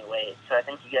lost any weight, so I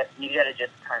think you got to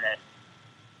just kind of,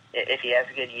 if he has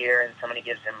a good year and somebody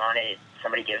gives him money,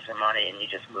 and you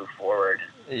just move forward.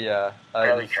 Yeah,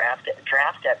 really draft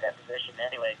at that position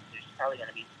anyway. There's probably going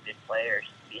to be some good players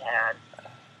to be had.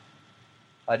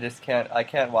 I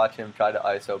can't watch him try to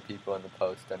ISO people in the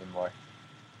post anymore.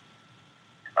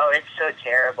 Oh, it's so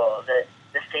terrible.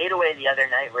 The fadeaway the other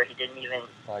night where he didn't even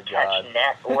catch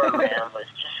net or rim was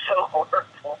just so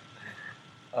horrible.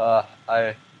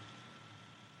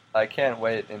 I can't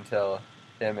wait until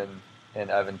him and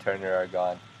Evan Turner are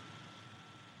gone.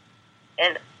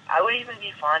 And I would even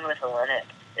be fine with Olynyk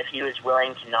if he was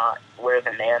willing to not wear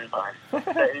the man bun.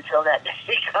 But until that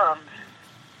day comes,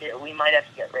 we might have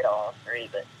to get rid of all three.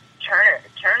 But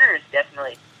Turner is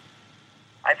definitely,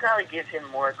 I probably give him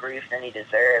more grief than he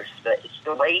deserves, but it's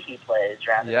the way he plays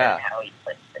rather than how he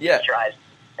plays that drives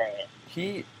me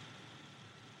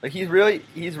insane.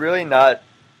 He's really not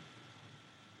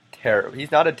terrible.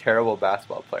 He's not a terrible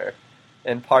basketball player,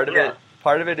 and part of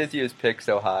it is he was picked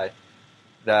so high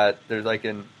that there's like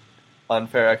an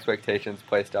unfair expectations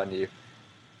placed on you.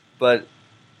 But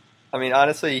I mean,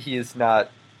 honestly, he's not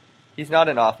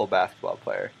an awful basketball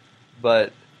player.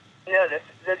 But no,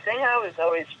 the thing I was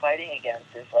always fighting against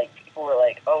is like people were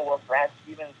like, oh well, Brad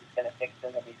Stevens is going to fix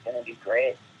him and he's going to do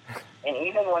great. And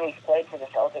even when he's played for the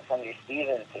Celtics under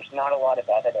Stevens, there's not a lot of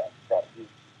evidence that he's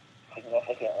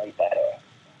significantly better.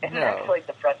 And that's like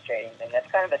the frustrating thing. That's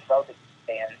kind of a Celtics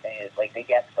fan thing. Is like they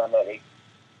get somebody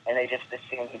and they just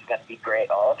assume he's going to be great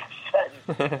all of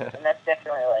a sudden. And that's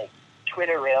definitely like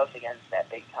Twitter rails against that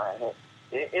big time.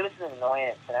 It was an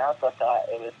annoyance, and I also thought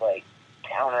it was like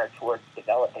counter towards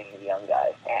developing the young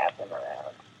guys to have them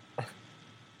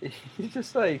around. He's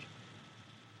just like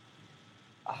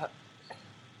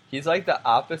he's like the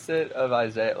opposite of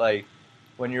Isaiah. Like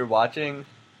when you're watching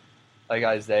like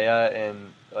Isaiah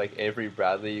and like Avery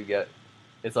Bradley,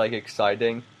 it's like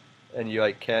exciting, and you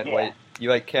like can't wait. You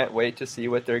like can't wait to see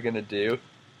what they're gonna do.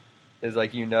 Is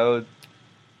like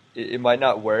it might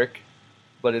not work,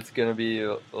 but it's gonna be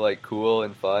like cool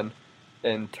and fun.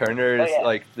 And Turner is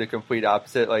like the complete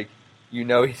opposite. Like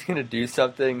he's gonna do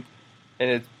something, and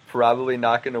it's probably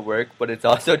not gonna work, but it's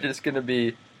also just gonna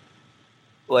be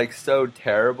like so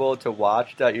terrible to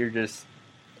watch that you're just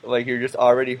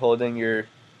already holding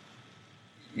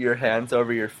your hands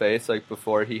over your face like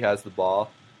before he has the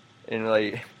ball. And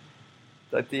like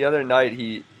the other night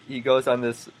he goes on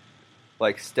this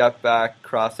like step back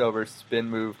crossover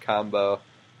spin move combo,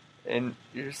 and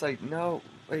you're just like, no,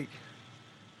 like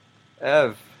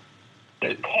Ev,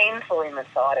 it's painfully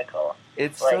methodical.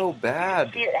 It's like, so bad.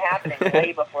 You see it happening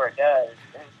way before it does.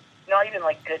 And not even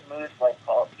like good moves like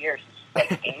Paul Pierce. It's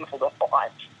just like painful to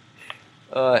watch.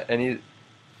 And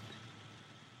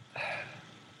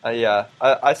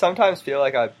I sometimes feel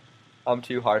like I'm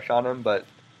too harsh on him, but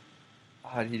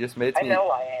he just makes me. I know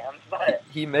I am, but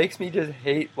he makes me just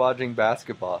hate watching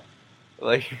basketball.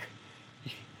 Like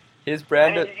his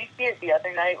brand. Did you see it the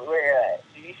other night where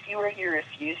he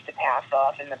refused to pass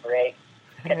off in the break,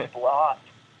 gets blocked,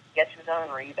 gets his own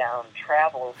rebound,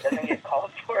 travels, doesn't get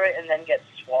called for it, and then gets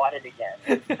swatted again?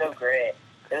 It's so great.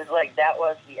 It was like that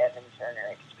was the Evan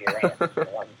Turner experience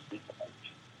in one sequence.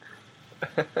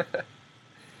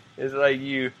 It's like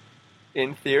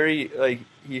in theory, like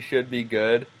he should be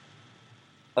good.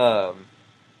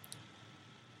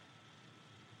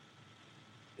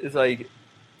 It's like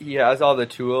he has all the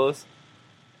tools,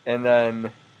 and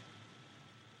then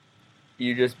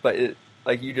you just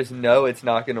know it's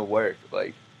not gonna work.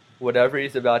 Like whatever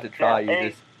he's about to try,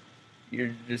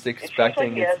 you're just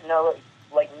expecting. It seems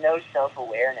like he has no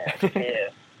self-awareness too.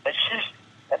 It's just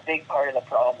a big part of the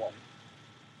problem.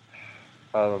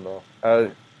 I don't know.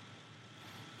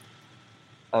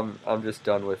 I'm just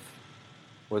done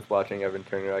with watching Evan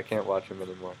Turner. I can't watch him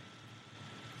anymore.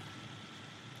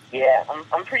 Yeah,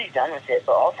 I'm pretty done with it.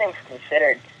 But all things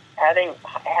considered, having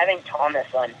Thomas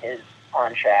on his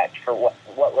contract for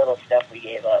what little stuff we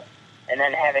gave up, and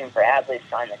then having Bradley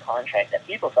sign the contract that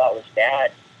people thought was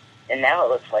bad, and now it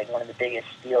looks like one of the biggest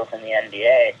steals in the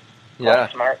NBA. Yeah.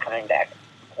 Smart coming back at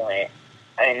the point.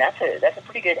 I mean, that's a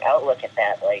pretty good outlook at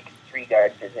that, like,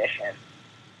 3-guard position.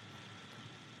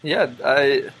 Yeah,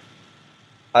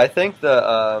 I think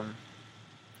the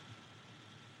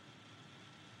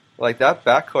like that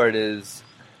backcourt is,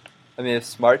 I mean, if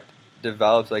Smart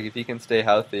develops, like if he can stay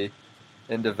healthy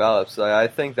and develops, like, I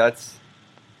think that's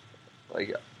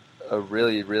like a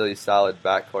really, really solid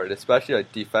backcourt, especially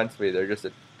like defensively. They're just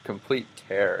a complete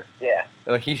terror. Yeah.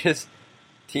 Like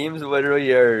teams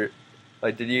literally are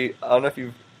like, I don't know if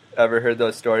you've ever heard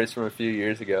those stories from a few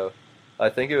years ago. I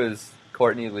think it was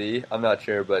Courtney Lee. I'm not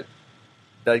sure, but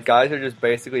that guys are just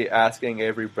basically asking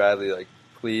Avery Bradley, like,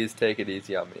 please take it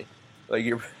easy on me. Like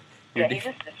he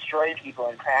just destroyed people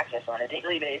in practice on a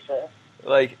daily basis.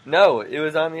 Like, no, it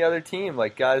was on the other team.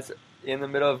 Like, guys in the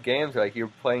middle of games, like,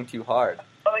 you're playing too hard.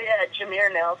 Oh yeah,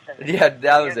 Jameer Nelson. Yeah,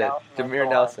 that was it. Jameer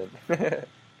Nelson.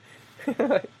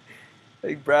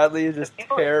 Like, Bradley is just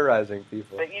terrorizing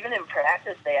people. But even in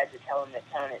practice, they had to tell him to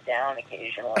tone it down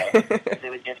occasionally. Because it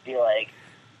would just be like,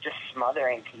 just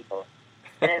smothering people.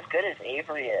 And as good as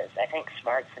Avery is, I think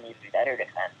Smart's an even better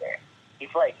defender.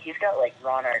 He's got like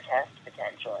Ron Artest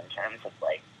potential in terms of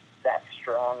like that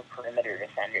strong perimeter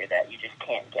defender that you just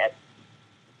can't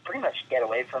pretty much get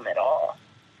away from at all.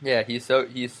 Yeah, he's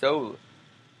so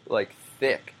like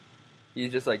thick.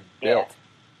 He's just like built.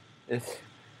 Yeah.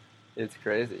 It's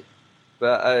crazy.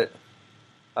 But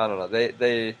I don't know.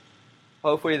 They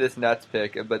hopefully this Nets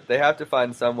pick, but they have to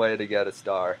find some way to get a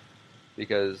star,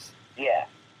 because yeah.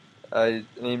 I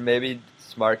mean, maybe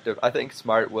Smart. I think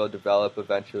Smart will develop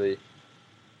eventually.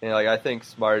 You know, like, I think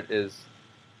Smart is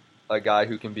a guy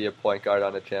who can be a point guard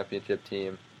on a championship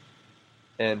team,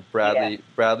 and Bradley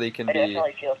can be. I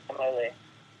definitely feel similarly.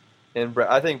 And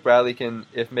I think Bradley can,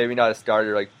 if maybe not a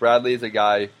starter, like Bradley is a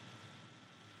guy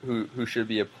who should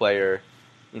be a player.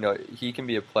 You know, he can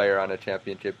be a player on a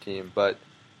championship team, but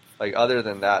like other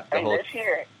than that, This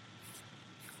year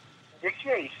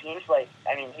he seems like,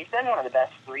 I mean, he's been one of the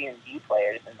best 3-and-D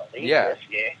players in the league this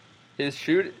year.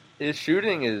 His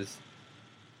shooting is,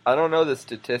 I don't know the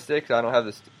statistics, I don't have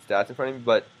the stats in front of me,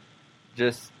 but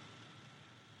just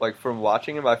like from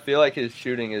watching him, I feel like his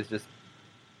shooting is just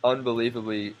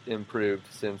unbelievably improved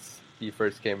since he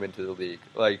first came into the league.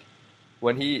 Like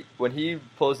when he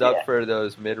pulls up for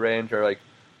those mid-range or like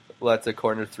lets a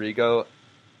corner 3 go,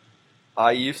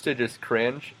 I used to just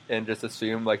cringe and just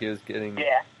assume like he was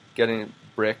getting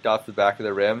bricked off the back of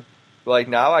the rim. But like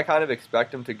now I kind of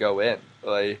expect him to go in.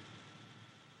 Like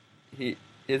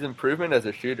his improvement as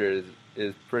a shooter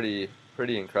is pretty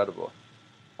incredible.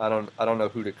 I don't know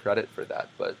who to credit for that,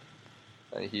 but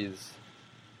he's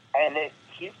done it.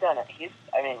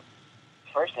 I mean,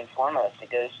 first and foremost, it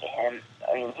goes to him.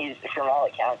 I mean, he's, from all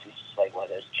accounts, he's just like one of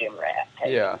those gym rat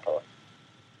type people.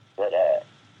 But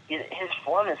his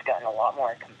form has gotten a lot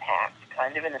more compact,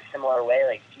 kind of in a similar way.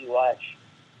 Like if you watch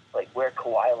like where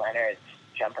Kawhi Leonard's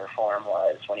jumper form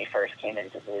was when he first came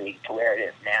into the league to where it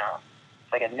is now.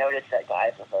 It's like I've noticed that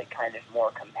guys with like kind of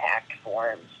more compact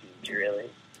forms seem to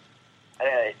really, I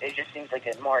don't know, it just seems like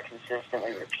a more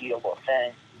consistently repeatable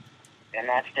thing. And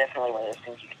that's definitely one of those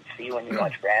things you can see when you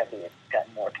watch Bradley. It's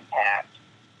gotten more compact.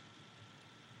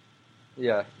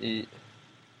 Yeah,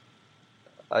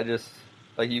 I just,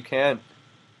 like, you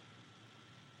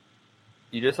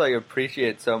just like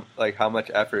appreciate like how much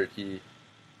effort he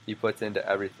puts into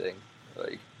everything.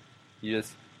 Like, you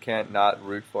just can't not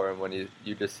root for him when you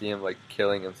just see him like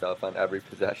killing himself on every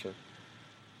possession.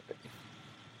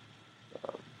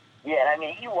 Yeah, I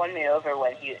mean, he won me over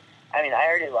when I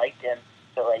already liked him,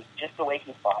 but like just the way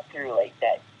he fought through like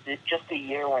that, just a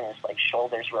year when his like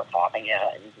shoulders were popping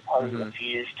out and he totally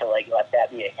refused to like let that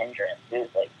be a hindrance. It was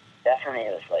like, that for me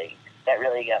was like, that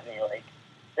really got me like,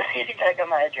 that got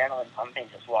my adrenaline pumping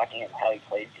just watching him how he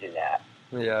played through that.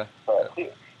 Yeah. But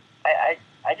I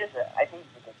think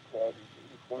he's a good kid.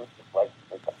 He seems just like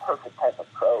the perfect type of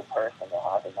pro person to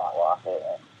have in that locker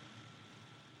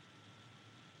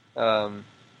room.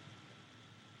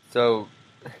 So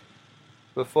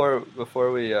before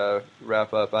we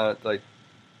wrap up, we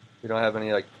don't have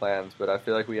any like plans, but I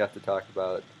feel like we have to talk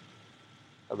about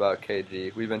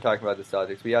KG. We've been talking about the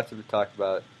Celtics. We have to talk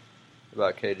about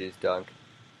KG's dunk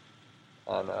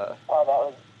on.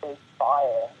 Oh, it was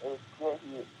fire. It was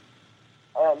good.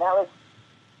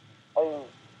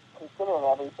 Considering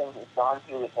everything he's gone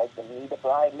through with like the knee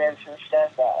debridements and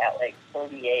stuff, at like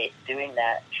 38, doing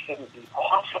that shouldn't be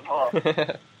possible.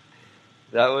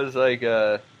 That was like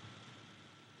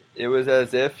it was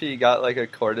as if he got like a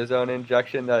cortisone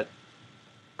injection that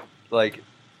like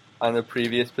on the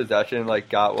previous possession, like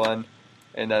got one,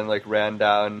 and then like ran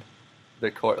down the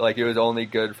court. Like it was only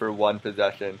good for one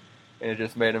possession, and it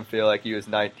just made him feel like he was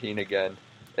 19 again.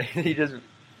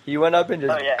 He went up and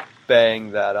just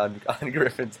banged that on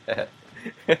Griffin's head.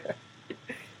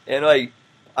 And like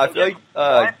I feel like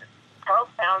Carl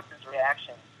Towns'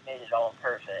 reaction made it all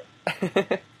perfect.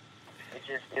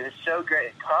 It was so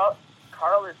great. Carl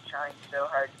is trying so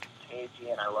hard to be cagey,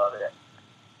 and I love it.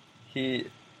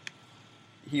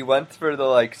 He went for the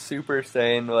like Super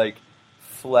Saiyan like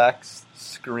flex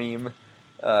scream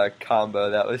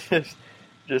combo that was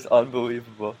just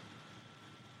unbelievable.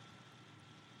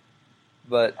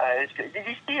 But it was good. Did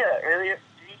you see earlier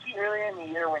in the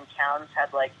year when Towns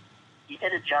had like he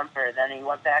hit a jumper, then he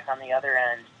went back on the other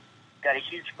end, got a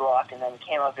huge block, and then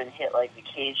came up and hit like the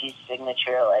KG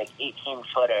signature like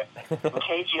 18-footer. And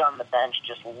KG on the bench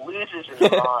just loses his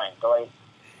mind. Like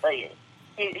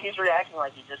he's reacting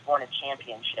like he just won a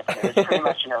championship. And it was pretty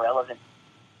much an irrelevant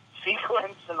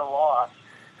sequence in the loss.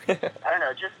 I don't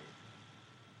know, just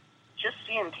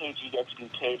seeing KG get to be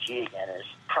KG again is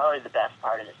probably the best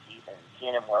part of the season.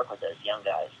 Seeing him work with those young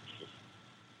guys.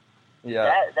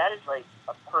 That is like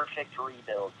a perfect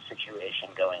rebuild situation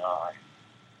going on.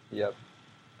 Yep.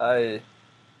 I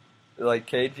like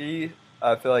KG,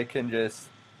 I feel like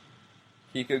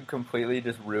he could completely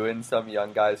just ruin some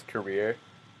young guy's career.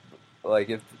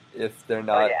 Like if they're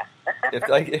not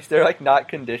if they're like not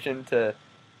conditioned to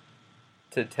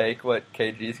take what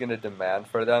KG is going to demand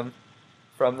from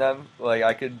them, like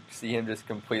I could see him just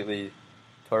completely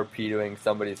torpedoing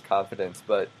somebody's confidence,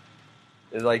 but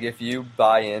it's like if you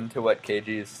buy into what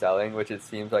KG is selling, which it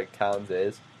seems like Towns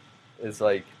is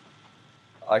like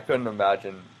I couldn't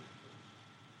imagine.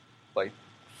 Like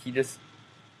he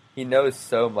knows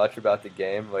so much about the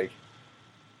game. Like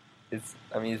he's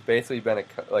basically been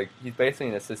he's basically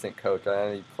an assistant coach. I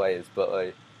know he plays, but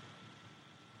like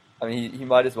I mean he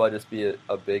might as well just be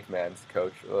a big man's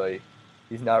coach. Like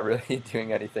he's not really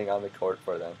doing anything on the court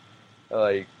for them.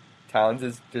 Like Towns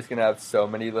is just gonna have so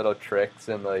many little tricks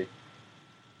and like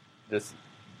just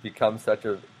become such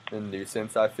a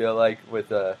nuisance. I feel like with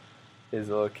his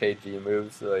little KG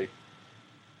moves. Like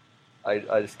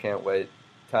I just can't wait.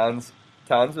 Towns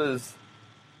was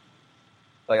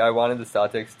like I wanted the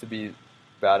Celtics to be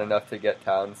bad enough to get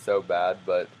Towns so bad,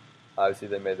 but obviously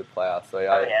they made the playoffs. Like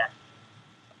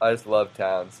I just love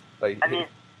Towns. Like I mean,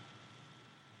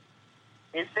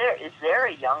 is there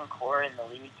a young core in the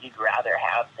league you'd rather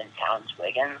have than Towns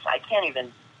Wiggins? I can't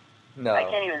even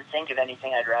think of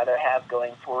anything I'd rather have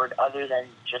going forward other than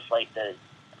just like the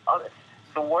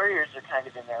Warriors are kind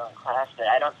of in their own class, but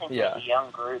I don't think there's a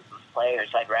young group of players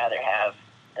I'd rather have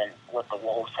than what the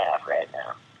Wolves have right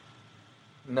now.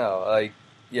 No, like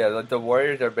the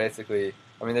Warriors are basically.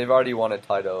 I mean, they've already won a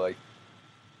title. Like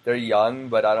they're young,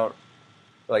 but I don't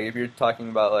like if you're talking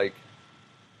about like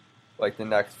the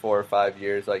next 4 or 5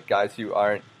 years, like guys who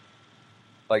aren't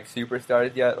like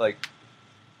superstars yet. Like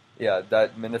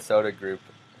that Minnesota group,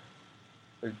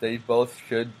 they both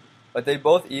should, but they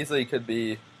both easily could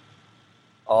be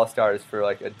all-stars for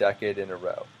like a decade in a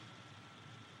row.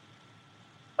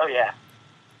 Oh yeah.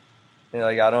 And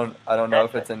like I don't know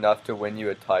if it's enough to win you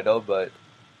a title, but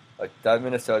like that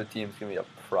Minnesota team's gonna be a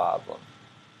problem.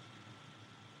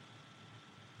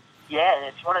 Yeah, and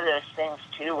it's one of those things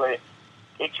too where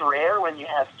it's rare when you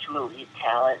have two elite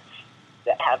talents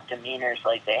that have demeanors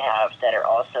like they have that are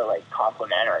also like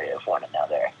complementary of one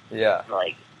another. Yeah.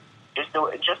 Like just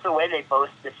the way they both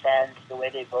defend, the way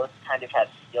they both kind of have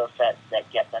skill sets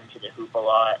that get them to the hoop a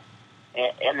lot,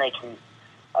 and they can.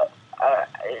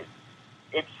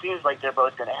 It seems like they're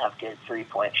both going to have good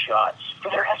 3-point shots for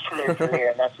the rest of their career,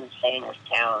 and that's insane with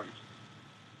Towns.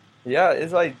 Yeah,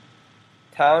 it's like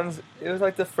Towns. It was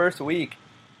like the first week,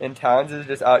 and Towns is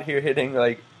just out here hitting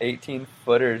like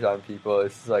 18-footers on people.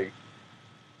 It's like,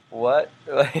 what?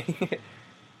 Like,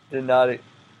 did not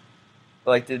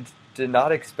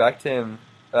expect him.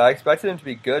 I expected him to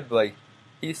be good, but like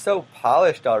he's so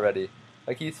polished already.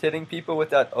 Like he's hitting people with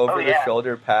that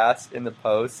over-the-shoulder pass in the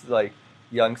post. Like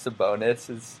young Sabonis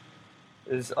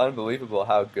is unbelievable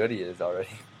how good he is already.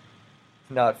 It's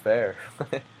not fair.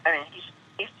 I mean,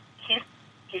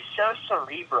 he's so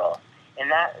cerebral,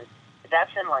 and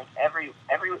that's in like every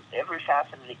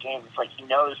facet of the game. It's like he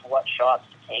knows what shots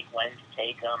to take, when to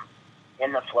take them,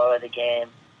 in the flow of the game.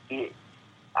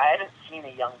 I haven't seen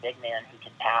a young big man who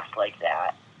can pass like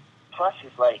that. Plus,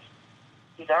 he's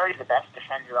already the best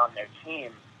defender on their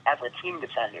team as a team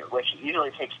defender, which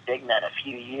usually takes big men a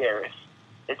few years.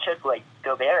 It took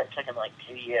Gobert. It took him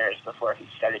 2 years before he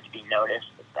started to be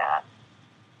noticed with that.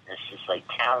 It's just like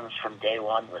Towns from day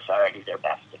one was already their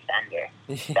best defender.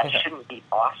 Yeah. That shouldn't be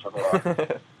possible.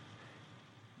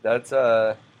 That's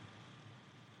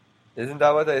isn't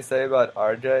that what they say about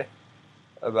RJ?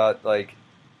 About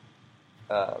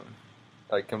um,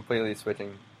 like completely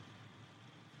switching,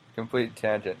 complete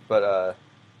tangent. But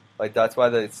like that's why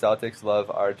the Celtics love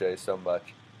RJ so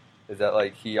much. Is that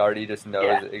like he already just knows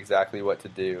Yeah. exactly what to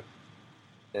do,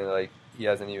 and like he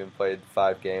hasn't even played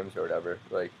 5 games or whatever.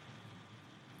 Like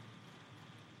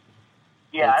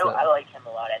Yeah, it's I like him a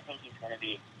lot. I think he's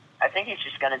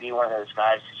just going to be one of those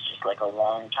guys who's just like a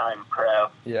long-time pro.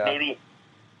 yeah, Maybe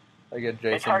like a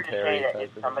Jason it's hard to Terry say that type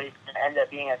if of somebody's going to end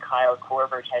up being a Kyle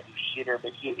Korver type of shooter,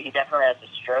 but he definitely has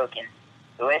a stroke, and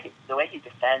the way he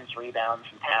defends, rebounds,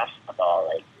 and passes the ball,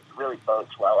 like, it really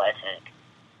bodes well, I think.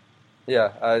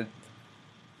 Yeah,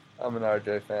 I'm an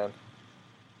RJ fan.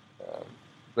 Um,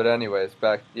 but anyways,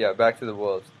 back to the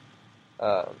Wolves.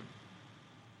 Um,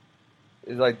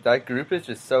 it's like that group is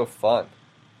just so fun.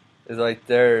 It's like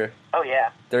Oh,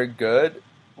 yeah. they're good.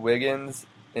 Wiggins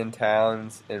and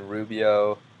Towns and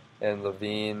Rubio and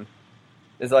Levine.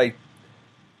 It's like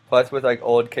plus with like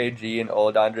old KG and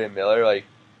old Andre Miller. Like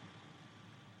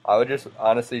I would just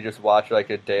honestly just watch like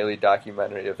a daily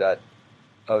documentary of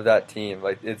that team.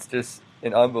 Like it's just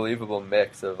an unbelievable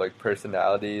mix of like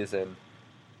personalities and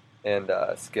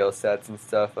skill sets and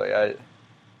stuff. Like I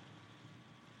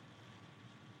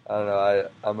don't know.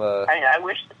 I'm a I mean,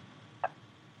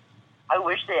 I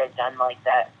wish they had done like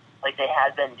that, like they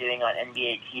had been doing on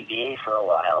NBA TV for a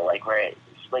while, like where it's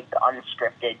like the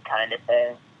unscripted kind of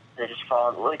thing. They just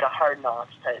fall like a Hard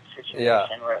Knocks type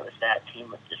situation where it was that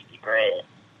team would just be great.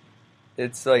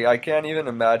 It's like I can't even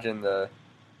imagine the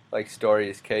like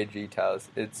stories KG tells.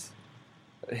 It's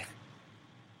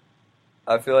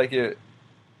I feel like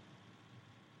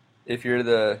if you're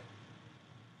the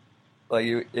like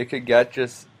it could get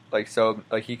just like so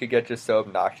like he could get just so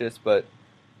obnoxious, but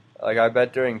like I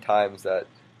bet during times that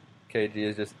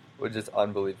KG was just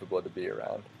unbelievable to be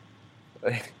around.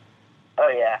 Like, Oh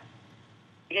yeah,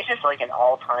 he's just like an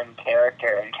all-time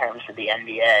character in terms of the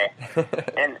NBA,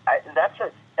 and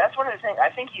that's one of the things. I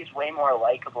think he's way more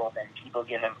likable than people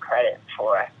give him credit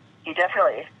for. He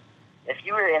definitely, if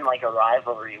you were in like a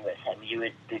rivalry with him, you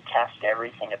would detest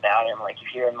everything about him. Like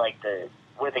if you're in like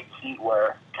where the Heat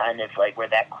were, kind of like where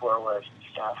that core was and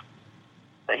stuff.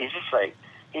 But he's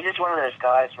just one of those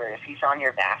guys where if he's on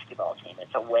your basketball team,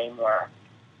 it's a way more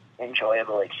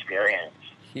enjoyable experience.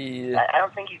 he I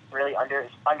don't think you really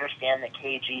understand the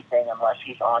KG thing unless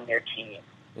he's on their team.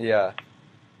 yeah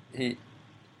he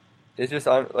it's just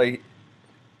on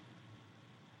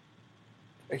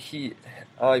he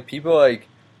like people like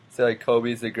say like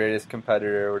Kobe's the greatest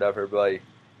competitor or whatever, but like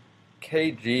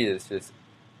KG is just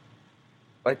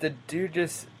like the dude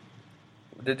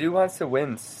wants to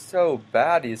win so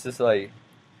bad. He's just like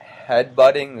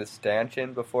headbutting the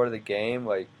stanchion before the game,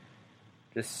 like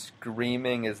just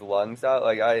screaming his lungs out.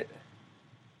 Like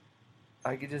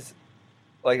I could just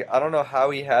like I don't know how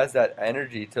he has that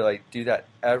energy to like do that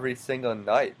every single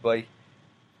night. But like,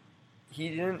 he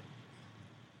didn't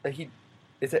like he.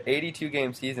 It's an 82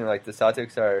 game season. Like the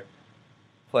Celtics are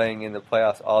playing in the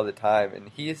playoffs all the time, and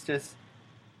he's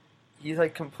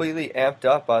like completely amped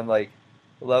up on like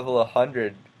level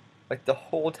 100 like the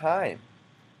whole time.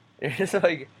 You're just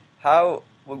like how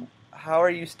are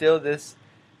you still this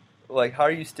like how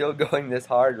are you still going this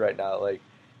hard right now? Like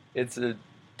it's a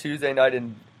Tuesday night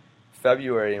in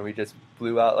February and we just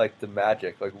blew out like the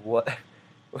Magic. Like what?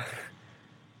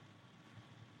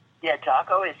 Yeah, Doc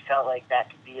always felt like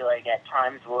that could be like at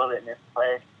times a little bit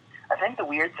misplaced. I think the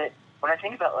weird thing when I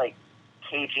think about like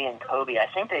KG and Kobe, I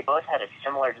think they both had a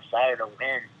similar desire to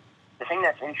win. The thing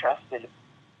that's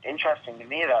interesting to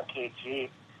me about KG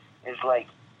is like,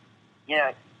 you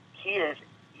know, he is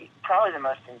probably the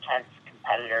most intense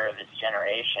competitor of his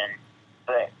generation,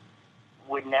 but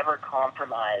would never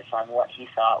compromise on what he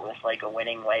thought was like a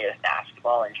winning way of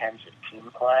basketball in terms of team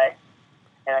play.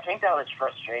 And I think that was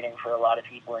frustrating for a lot of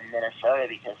people in Minnesota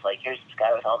because, like, here's this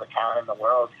guy with all the talent in the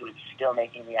world who is still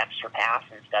making the extra pass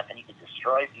and stuff, and he could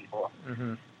destroy people.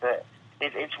 Mm-hmm. But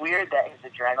it's weird that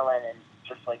his adrenaline and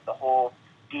just, like, the whole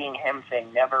being him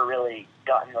thing never really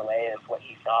got in the way of what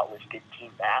he thought was good team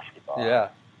basketball. Yeah.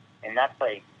 And that's,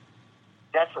 like,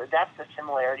 that's the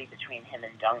similarity between him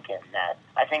and Duncan, that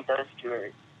I think those two are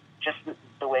just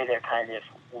the way they're kind of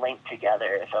linked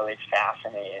together is always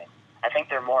fascinating. I think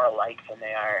they're more alike than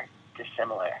they are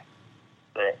dissimilar.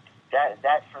 But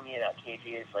that for me about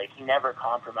KG is like he never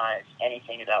compromised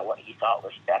anything about what he thought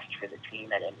was best for the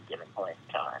team at any given point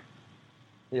in time.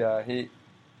 Yeah,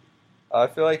 I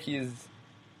feel like he's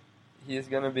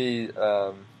gonna be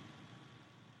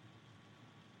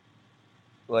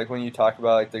like when you talk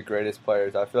about like the greatest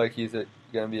players, I feel like he's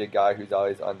gonna be a guy who's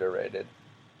always underrated.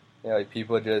 You know, like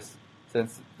people just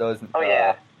since those Oh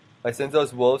yeah. like since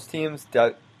those Wolves teams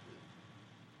that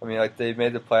I mean like they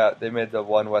made the playoff, they made the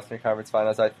one Western Conference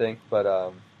Finals I think,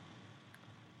 but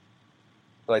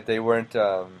like they weren't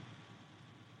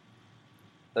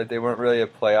like they weren't really a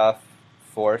playoff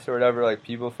force or whatever. Like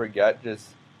people forget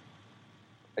just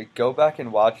like go back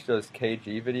and watch those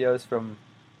KG videos from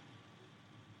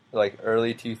like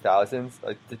early 2000s.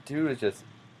 Like the dude is just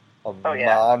a Oh,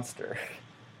 yeah. monster.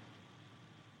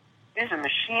 He's a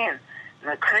machine.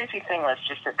 And the crazy thing was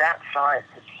just at that size,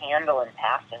 his handle and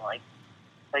passing, like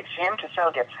Sam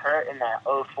Cassell gets hurt in that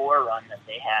 04 run that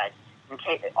they had, and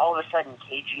all of a sudden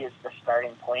KG is the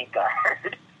starting point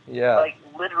guard. Yeah. Like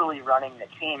literally running the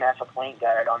team as a point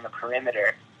guard on the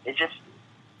perimeter. It just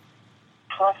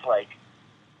plus like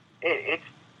it's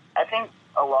I think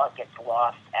a lot gets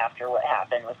lost after what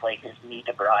happened with like his knee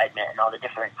debridement and all the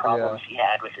different problems he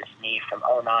had with his knee from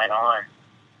 09 on.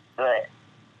 But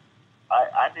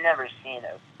I've never seen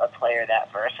a player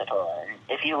that versatile. And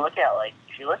if you look at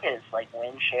his like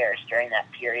win shares during that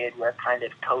period where kind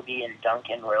of Kobe and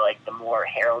Duncan were like the more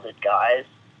heralded guys,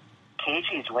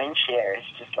 KG's win shares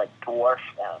just like dwarf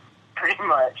them pretty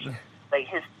much. Like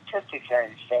his statistics are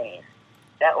insane.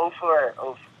 That 03,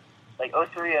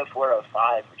 04,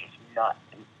 05 were just not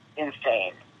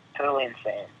insane, totally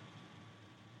insane.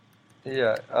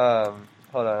 Yeah.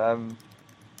 Hold on.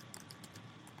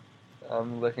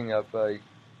 I'm looking up like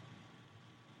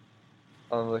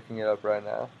I'm looking it up right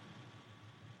now.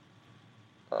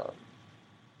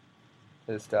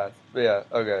 His stats. But yeah,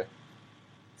 okay.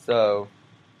 So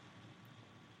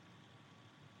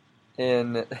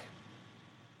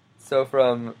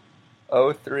from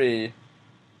 03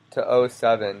 to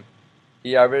 07,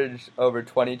 he averaged over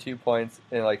 22 points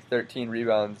and like 13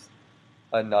 rebounds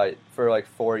a night for like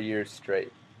 4 years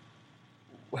straight.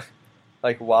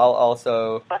 Like while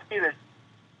also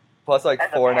plus like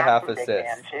 4.5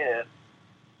 assists.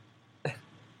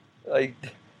 Like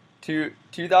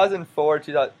 2004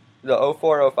 the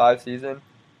 04-05 season,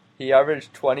 he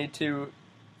averaged 22,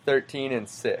 13, and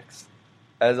 6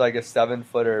 as like a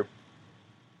 7-footer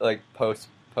like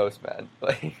postman.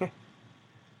 Like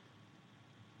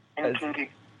and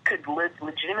could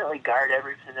legitimately guard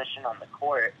every position on the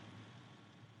court.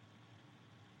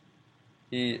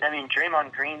 I mean,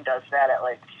 Draymond Green does that at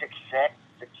like 6'6",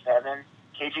 6'7".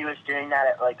 KG was doing that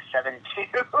at like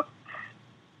 7'2".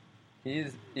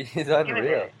 He's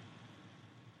unreal.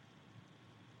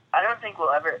 I don't think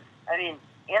we'll ever. I mean,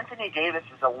 Anthony Davis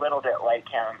is a little bit like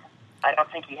him. I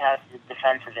don't think he has the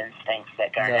defensive instincts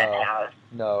that Garnett has.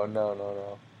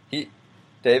 No.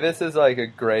 Davis is like a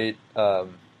great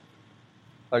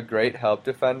help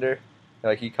defender.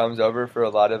 Like he comes over for a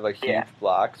lot of like huge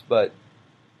blocks, but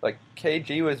like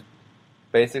KG was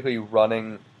basically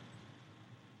running.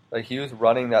 Like he was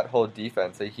running that whole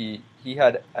defense. Like he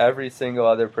had every single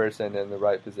other person in the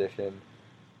right position.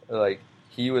 Like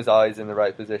he was always in the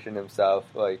right position himself.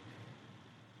 Like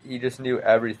he just knew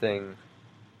everything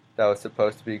that was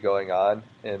supposed to be going on,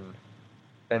 and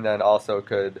then also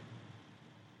could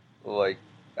like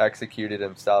execute it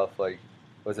himself. Like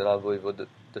was an unbelievable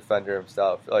defender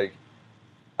himself. Like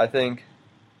I think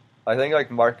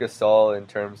like Marc Gasol in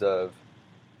terms of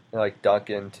like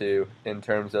Duncan too, in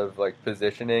terms of like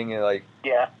positioning and like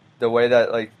the way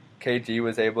that like KG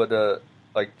was able to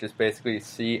like just basically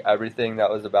see everything that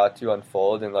was about to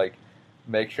unfold and like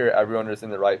make sure everyone was in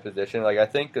the right position. Like I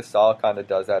think Gasol kind of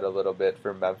does that a little bit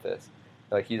for Memphis.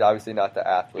 Like he's obviously not the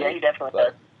athlete. Yeah, he definitely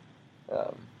does.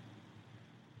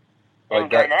 And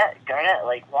Garnett,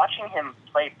 like watching him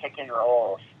play pick and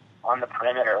rolls on the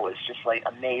perimeter was just like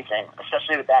amazing,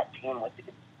 especially with that team with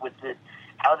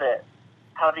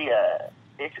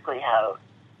basically how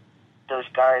those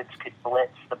guards could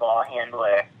blitz the ball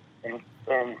handler and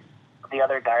the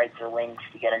other guards are wings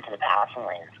to get into the passing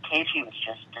lanes. KG was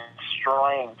just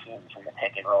destroying teams in the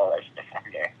pick and roll as a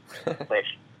defender,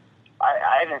 which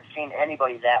I haven't seen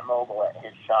anybody that mobile at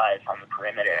his size on the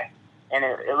perimeter. And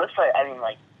it looks like, I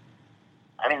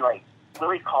mean,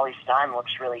 Willie Cauley-Stein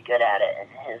looks really good at it, and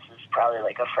his is probably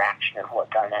like a fraction of what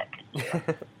Garnett could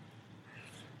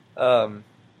do.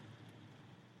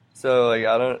 So like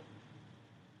I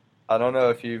don't know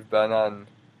if you've been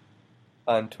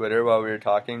on Twitter while we were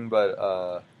talking,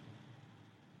 but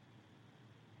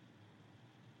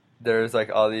there's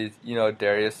like all these, you know,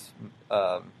 Darius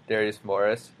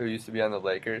Morris, who used to be on the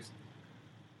Lakers.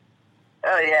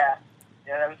 Oh yeah,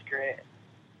 that was great.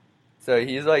 So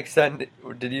he's like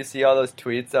did you see all those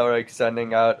tweets that were like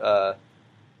sending out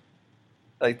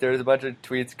like there was a bunch of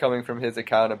tweets coming from his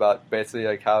account about basically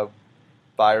like how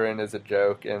Byron is a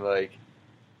joke and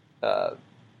uh,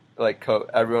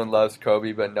 everyone loves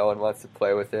Kobe, but no one wants to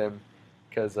play with him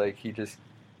because like he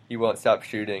won't stop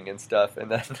shooting and stuff.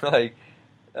 And then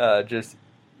just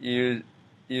he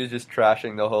was just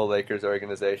trashing the whole Lakers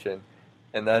organization.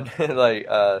 And then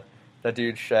that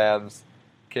dude Shams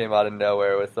came out of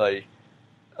nowhere with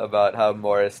about how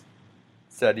Morris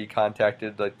said he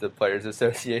contacted the Players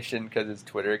Association because his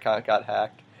Twitter account got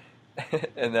hacked.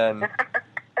 and then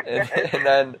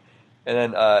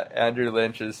Andrew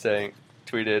Lynch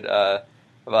tweeted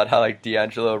about how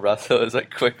D'Angelo Russell is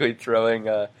quickly throwing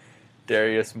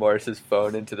Darius Morris's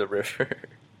phone into the river.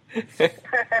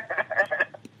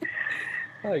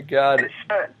 Oh my God,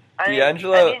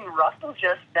 D'Angelo. Russell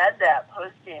just said that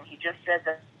post game. He just said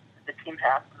that the team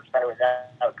has to be better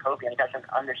without Kobe, and he doesn't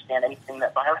understand anything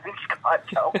that Byron Scott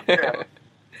tells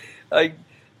him.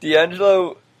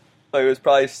 D'Angelo was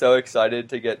probably so excited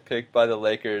to get picked by the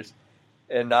Lakers,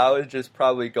 and now is just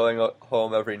probably going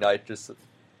home every night, just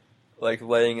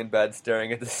laying in bed,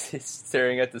 staring at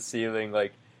the ceiling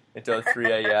until 3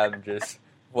 a.m., just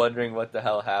wondering what the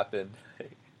hell happened.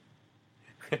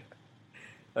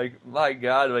 My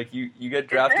God, you get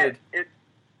drafted.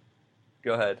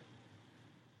 Go ahead.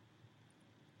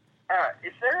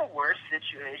 Is there a worse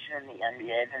situation in the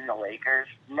NBA than the Lakers?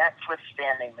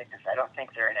 Notwithstanding, because I don't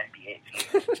think they're an NBA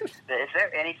team. Is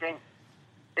there anything?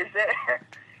 Is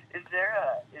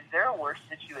there a worse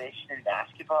situation in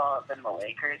basketball than the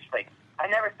Lakers? I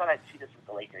never thought I'd see this with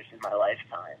the Lakers in my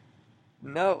lifetime.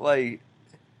 No,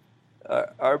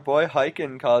 our boy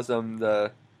Hyken calls them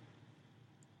the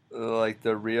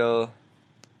real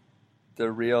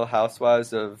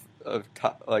housewives of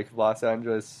Los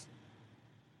Angeles,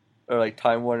 or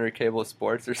Time Warner Cable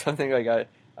Sports or something like that.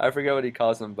 I forget what he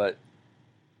calls them, but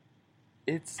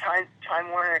it's Time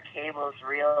Warner Cable's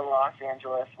real Los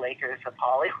Angeles Lakers of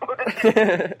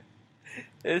Hollywood.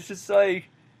 It's just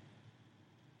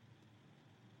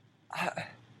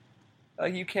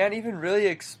you can't even really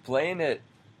explain it,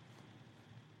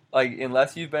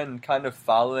 unless you've been kind of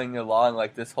following along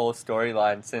this whole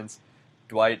storyline since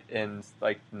Dwight and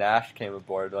Nash came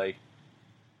aboard.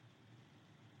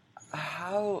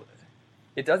 How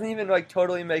it doesn't even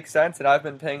totally make sense, and I've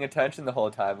been paying attention the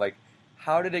whole time.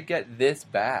 How did it get this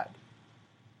bad?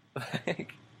 It's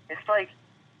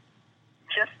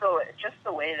just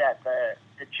the way that the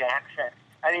Jackson.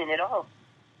 I mean, it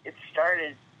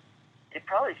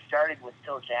probably started with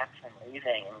Phil Jackson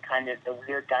leaving and kind of the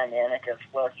weird dynamic of,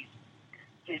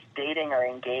 he's dating or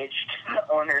engaged to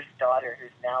the owner's daughter,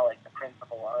 who's now the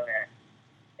principal owner,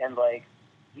 and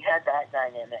you had that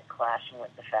dynamic clashing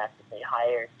with the fact that they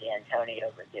hired D'Antoni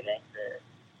over giving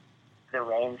the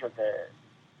reins of the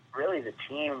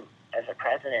team as a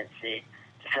presidency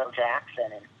to Phil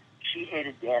Jackson, and she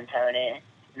hated D'Antoni.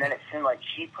 And then it seemed like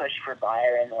she pushed for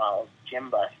Byron while Jim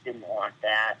Buss didn't want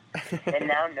that. And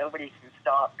now nobody can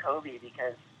stop Kobe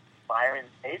because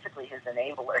Byron's basically his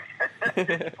enabler at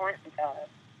this point in time.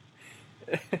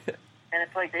 And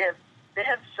it's they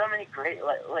have so many great,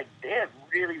 they have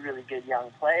really, really good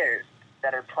young players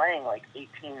that are playing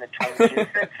 18 to 22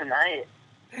 minutes a night.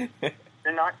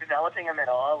 They're not developing them at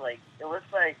all. It looks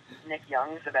like Nick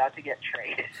Young's about to get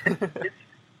traded.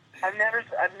 I've never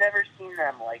seen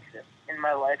them like this in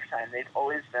my lifetime. They've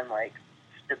always been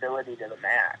stability to the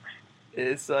max.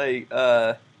 It's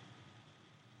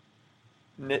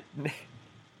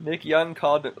Nick Young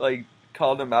called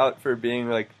him out for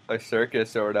being a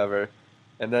circus or whatever,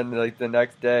 and then the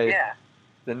next day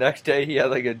he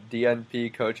had a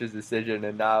DNP coach's decision,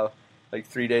 and now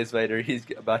 3 days later he's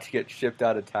about to get shipped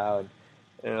out of town,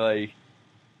 and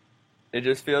it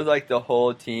just feels like the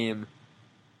whole team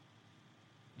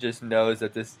just knows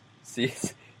that this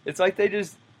season, it's they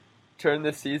just turned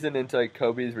this season into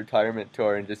Kobe's retirement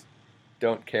tour and just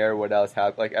don't care what else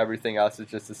happens. Everything else is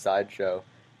just a sideshow.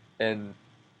 And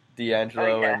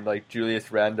D'Angelo and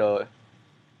Julius Randle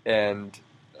and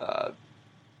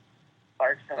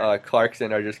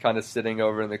Clarkson are just kind of sitting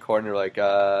over in the corner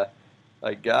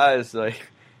guys,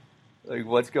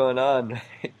 what's going on?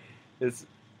 It's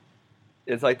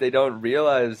they don't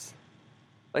realize.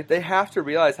 They have to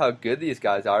realize how good these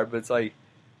guys are, but it's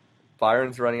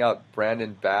Byron's running out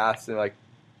Brandon Bass, and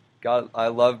God, I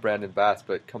love Brandon Bass,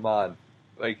 but come on,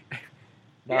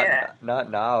 not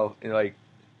now. And,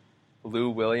 Lou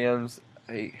Williams,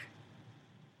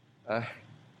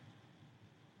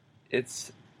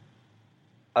 it's,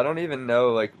 I don't even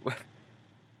know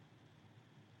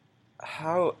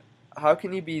how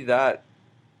can you be that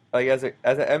as an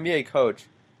NBA coach?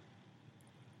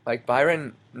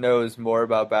 Byron knows more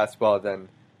about basketball than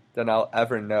I'll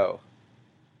ever know.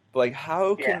 But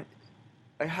how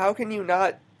Like, how can you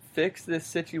not fix this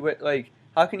situation? Like,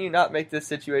 how can you not make this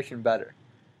situation better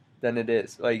than it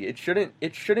is? Like, it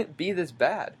shouldn't be this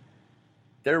bad.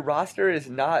 Their roster is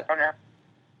not Oh, no.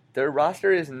 their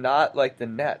roster is not like the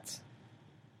Nets.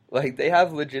 Like, they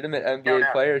have legitimate No, NBA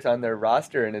no. players on their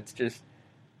roster, and it's just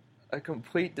a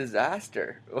complete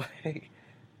disaster. Like,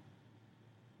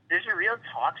 There's a real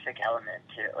toxic element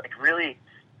to it, like really,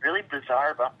 really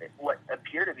bizarre, what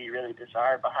appear to be really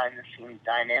bizarre behind the scenes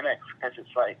dynamics, because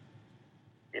it's like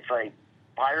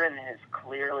Byron has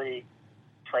clearly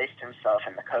placed himself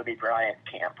in the Kobe Bryant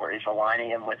camp, where he's aligning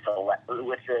him with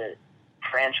the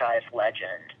franchise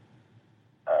legend,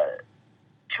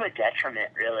 to a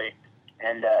detriment, really.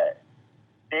 And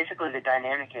basically, the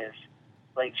dynamic is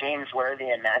like James Worthy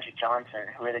and Magic Johnson,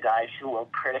 who are the guys who will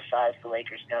criticize the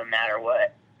Lakers no matter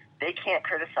what. They can't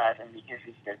criticize him because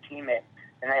he's their teammate,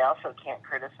 and they also can't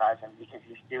criticize him because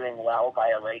he's doing well by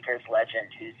a Lakers legend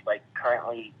who's like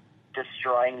currently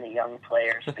destroying the young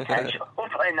players' potential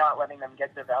by not letting them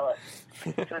get developed.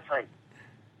 So it's like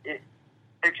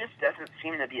there just doesn't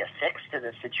seem to be a fix to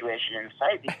the situation in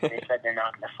sight, because they said they're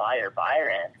not going to fire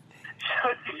Byron. So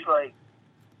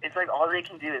it's like all they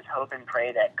can do is hope and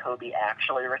pray that Kobe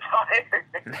actually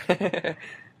retires.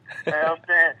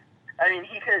 I mean,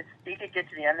 he could get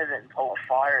to the end of it and pull a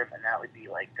Favre, and that would be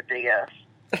like the big S.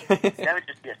 That would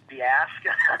just be a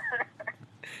fiasco.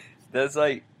 That's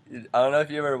like, I don't know if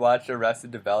you ever watched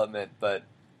Arrested Development, but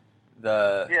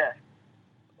the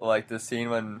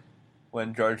scene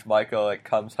when George Michael like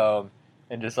comes home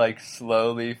and just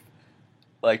slowly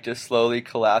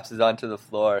collapses onto the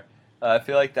floor. I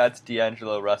feel like that's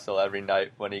D'Angelo Russell every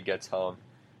night when he gets home.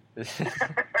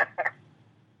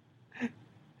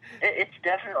 It's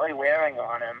definitely wearing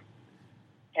on him.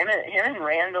 Him and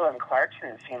Randall and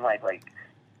Clarkson seem like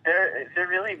they're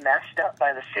really messed up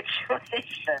by the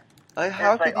situation.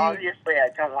 Obviously I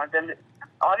don't want them to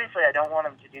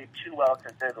do too well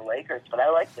because they're the Lakers, but I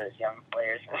like those young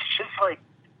players. It's just like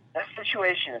that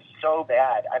situation is so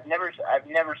bad. I've never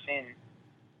seen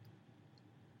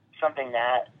something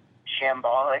that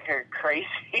shambolic or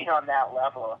crazy on that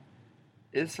level.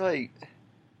 It's like,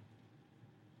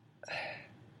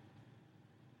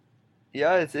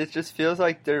 yeah, it just feels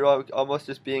like they're almost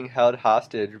just being held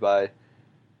hostage by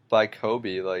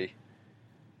Kobe. Like,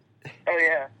 oh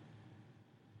yeah,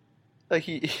 like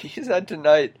he said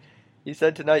tonight. He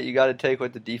said tonight, you got to take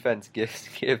what the defense gives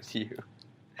you.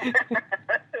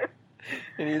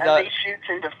 And he shoots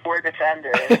into 4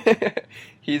 defenders.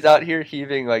 He's out here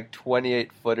heaving like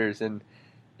 28 footers in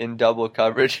double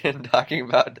coverage and talking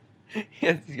about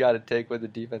he's got to take what the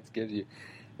defense gives you.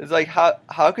 It's like,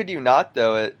 how could you not,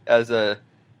 though? As a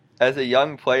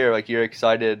young player, like, you're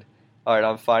excited. All right,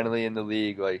 I'm finally in the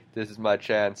league. Like, this is my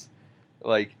chance.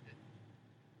 Like,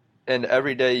 and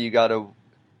every day you got to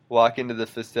walk into the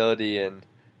facility and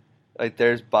like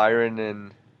there's Byron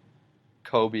and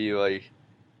Kobe like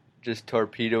just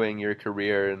torpedoing your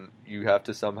career, and you have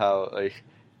to somehow like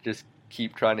just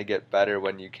keep trying to get better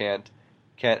when you can't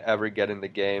ever get in the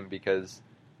game because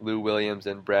Lou Williams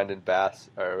and Brandon Bass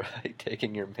are like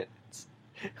taking your minutes.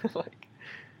 Like,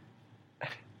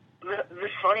 the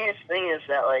funniest thing is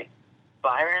that like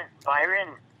Byron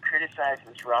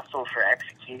criticizes Russell for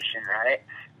execution, right?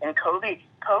 And Kobe's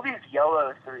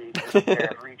YOLO threes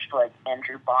have reached like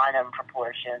Andrew Bynum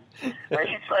proportions, where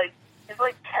he's like 10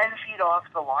 feet off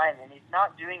the line, and he's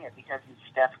not doing it because he's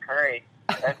Steph Curry.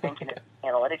 I think in his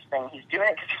analytics thing, he's doing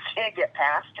it because he can't get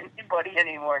past anybody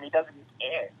anymore, and he doesn't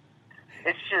care.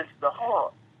 It's just the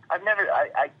whole. I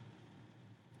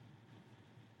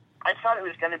thought it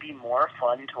was going to be more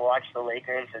fun to watch the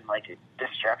Lakers in like a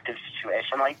destructive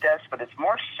situation like this, but it's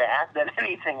more sad than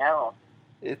anything else.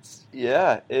 It's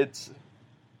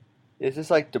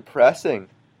just like depressing.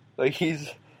 Like because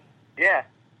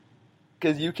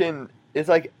you can. It's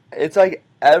like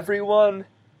everyone,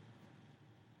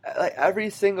 like every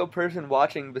single person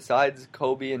watching besides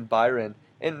Kobe and Byron,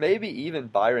 and maybe even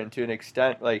Byron to an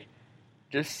extent, like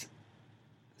just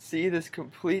see this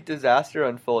complete disaster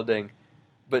unfolding.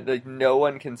 But like no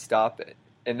one can stop it,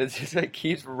 and it's just like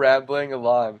keeps rambling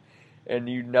along, and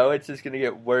you know it's just gonna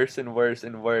get worse and worse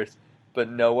and worse. But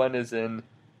no one is in,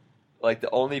 like the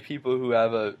only people who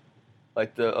have the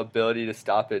ability to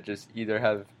stop it just either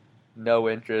have no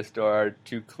interest or are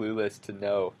too clueless to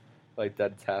know like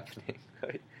that's happening.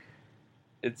 Like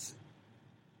it's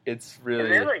really.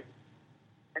 And really,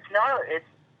 it's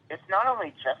not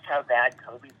only just how bad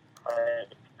Kobe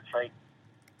played. It's like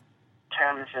in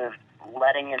terms of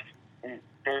letting it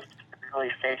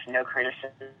basically face no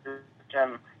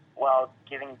criticism while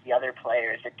giving the other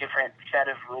players a different set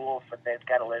of rules that they've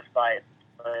got to live by.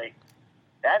 Like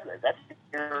that's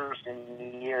years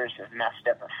and years of messed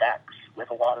up effects with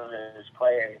a lot of those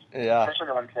players, Yeah. especially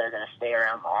the ones that are going to stay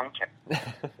around long term.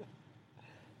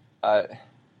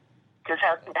 Because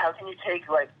how can you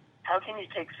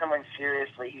take someone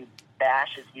seriously who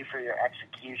bashes you for your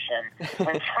execution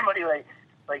when somebody like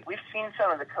we've seen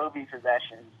some of the Kobe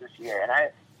possessions this year,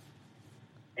 and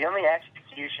the only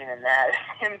execution in that is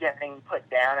him getting put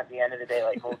down at the end of the day,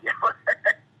 like, hold your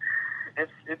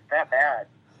it's that bad.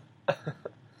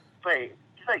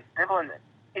 He's like dribbling.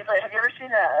 He's like, have you ever seen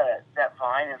that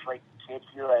Vine of like kids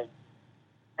who like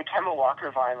the Kemba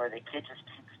Walker Vine where the kid just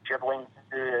keeps dribbling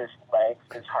through his legs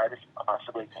as hard as he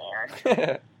possibly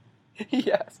can?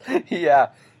 Yes.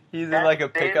 Yeah. He's in like a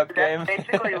pickup game. That's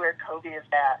basically where Kobe is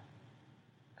at.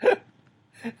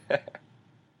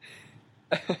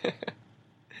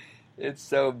 It's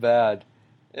so bad.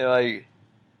 And, like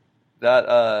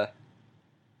that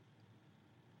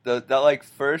that like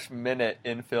first minute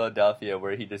in Philadelphia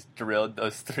where he just drilled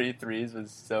those 3 threes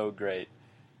was so great.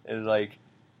 It was like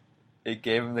it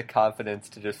gave him the confidence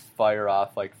to just fire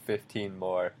off like 15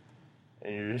 more.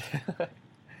 And you're just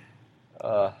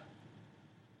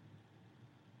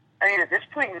I mean, at this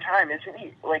point in time, isn't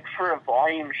he, like, for a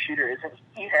volume shooter, isn't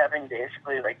he having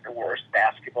basically, like, the worst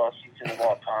basketball season of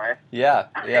all time? Yeah,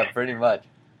 pretty much.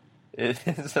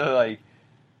 So, like,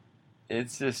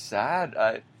 it's just sad.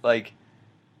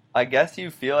 I guess you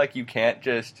feel like you can't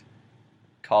just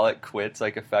call it quits,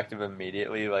 like, effective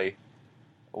immediately, like,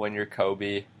 when you're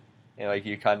Kobe, and, like,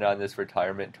 you're kind of on this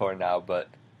retirement tour now, but,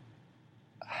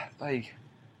 like,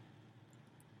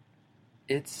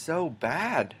 it's so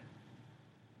bad.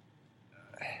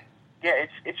 Yeah,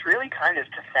 it's really kind of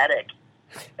pathetic.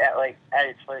 At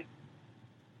its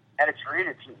root,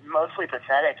 it's mostly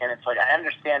pathetic, and it's like I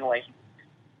understand why.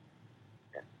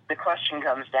 The question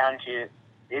comes down to: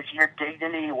 is your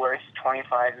dignity worth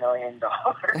 $25 million?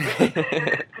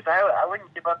 Because I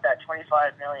wouldn't give up that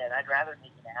 $25 million. I'd rather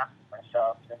make an ass of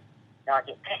myself than not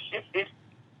get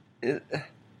paid.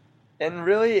 And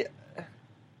really,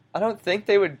 I don't think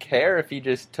they would care if he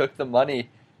just took the money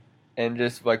and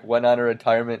just like went on a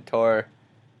retirement tour,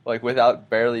 like without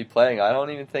barely playing. I don't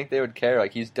even think they would care.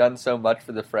 Like he's done so much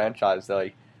for the franchise that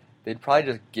like they'd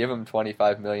probably just give him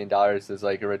 $25 million as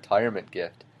like a retirement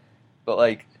gift. But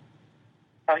like,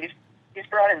 oh, he's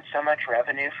brought in so much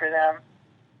revenue for them.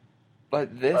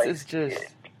 But this is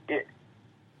just,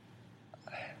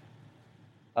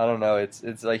 I don't know. It's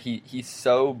like he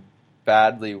so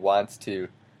badly wants to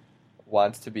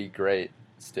be great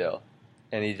still,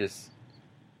 and he just.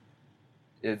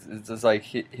 It's just like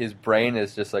his brain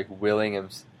is just like willing him,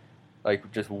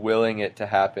 like just willing it to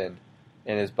happen,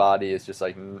 and his body is just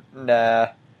like, nah,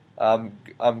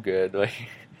 I'm good. Like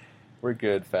we're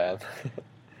good, fam.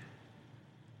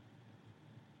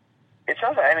 It's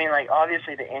also, I mean, like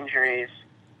obviously the injuries,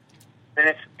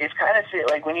 but it's kind of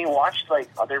like when you watch like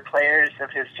other players of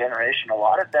his generation, a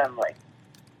lot of them like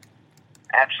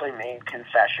actually made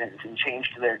concessions and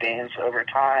changed their games over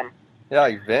time. Yeah,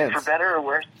 like Vince. For better or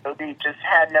worse, Kobe just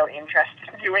had no interest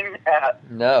in doing that.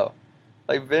 No.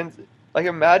 Like Vince, like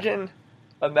imagine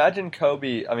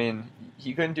Kobe, I mean,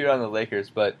 he couldn't do it on the Lakers,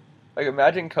 but like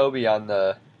imagine Kobe on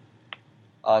the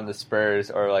Spurs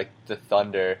or like the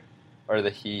Thunder or the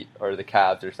Heat or the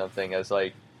Cavs or something as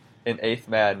like an eighth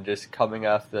man just coming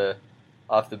off the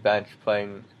bench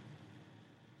playing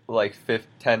like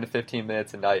 10 to 15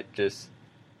 minutes a night, just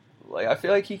like I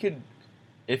feel like he could,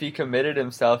 if he committed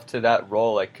himself to that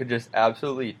role, like could just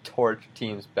absolutely torch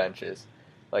teams' benches,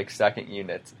 like second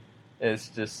units. It's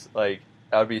just like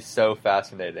that would be so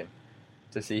fascinating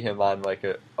to see him on like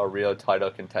a real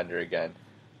title contender again.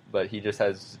 But he just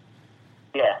has,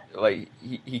 like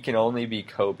he can only be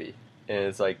Kobe, and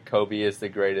it's like Kobe is the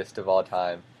greatest of all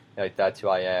time. Like that's who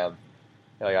I am.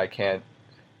 Like I can't.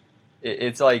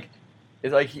 It's like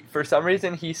for some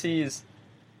reason he sees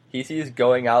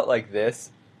going out like this.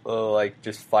 Like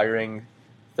just firing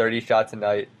 30 shots a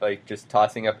night, like just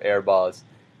tossing up air balls.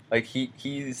 Like he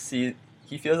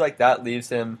feels like that leaves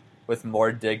him with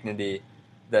more dignity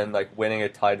than like winning a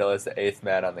title as the eighth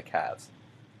man on the Cavs.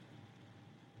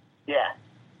 Yeah.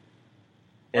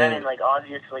 And I mean, like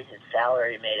obviously his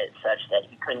salary made it such that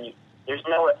he couldn't. There's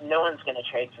no one's going to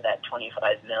trade for that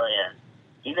 $25 million.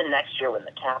 Even next year when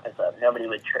the cap is up, nobody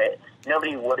would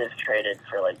have traded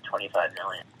for like $25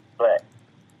 million. But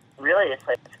really, it's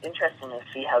interesting to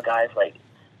see how guys like.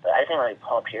 I think like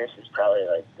Paul Pierce is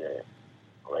probably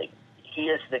he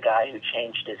is the guy who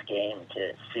changed his game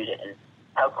to suit it, and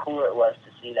how cool it was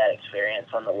to see that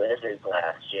experience on the Wizards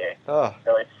last year. Oh.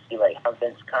 So to see like how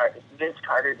Vince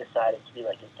Carter decided to be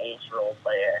like an ace role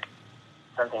player,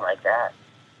 something like that.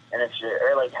 And it's just,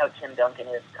 or like how Tim Duncan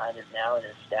is kind of now in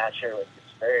his stature with the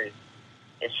Spurs.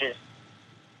 It's just,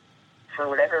 for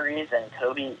whatever reason,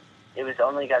 Kobe, it was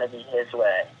only going to be his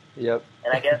way. Yep.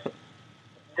 And I guess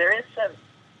there's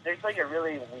like a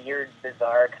really weird,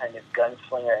 bizarre kind of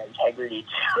gunslinger integrity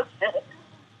to it.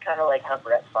 Kind of like how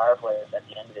Brett Favre was at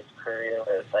the end of his career,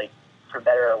 where it's like, for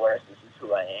better or worse, this is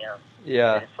who I am.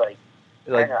 Yeah. And it's like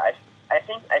I don't know.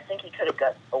 I think he could have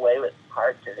got away with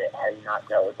parts of it had he not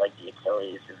dealt with like the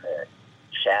Achilles and the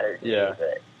shattered knee. Yeah.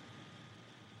 But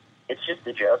it's just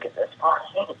a joke at this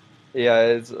point. Yeah,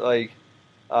 it's like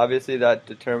obviously that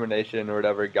determination or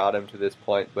whatever got him to this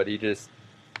point, but he just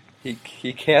he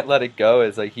can't let it go.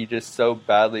 It's like he just so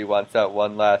badly wants that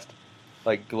one last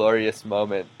like glorious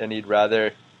moment, and he'd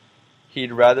rather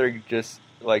just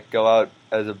like go out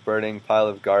as a burning pile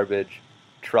of garbage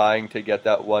trying to get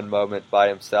that one moment by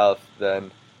himself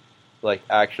than like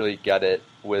actually get it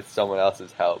with someone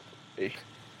else's help. I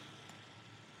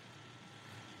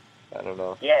don't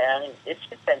know. Yeah, I mean, it's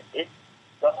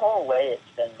the whole way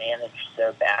it's been managed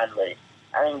so badly.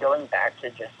 I mean, going back to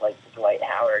just like the Dwight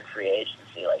Howard free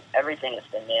agency, like everything has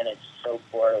been managed so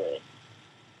poorly.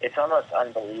 It's almost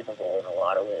unbelievable in a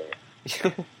lot of ways.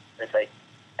 It's like,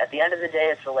 at the end of the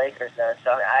day, it's the Lakers, though, so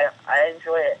I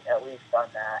enjoy it at least on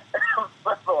that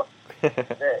level.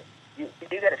 You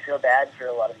do got to feel bad for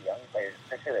a lot of the young players,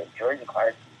 especially like Jordan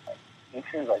Clarkson. Like, he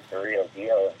seems like the real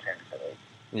deal in terms of like,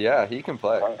 yeah, he can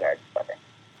play. Point guard stuff.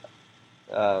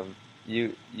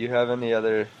 You have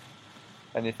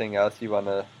anything else you want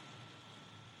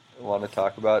to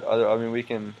talk about? I mean, we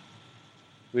can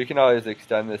always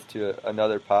extend this to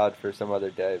another pod for some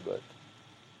other day, but.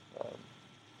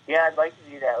 Yeah, I'd like to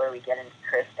do that where we get into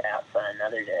Kristaps on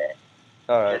another day.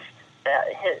 All right.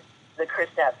 The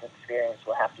Kristaps experience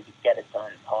will have to get its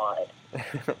own pod.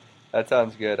 That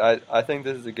sounds good. I think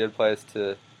this is a good place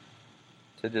to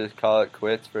just call it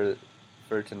quits for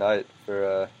tonight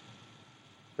for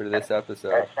this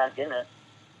episode. That sounds good, man.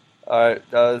 All right,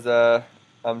 that was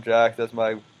I'm Jack. That's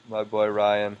my boy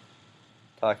Ryan,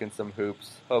 talking some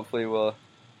hoops. Hopefully we'll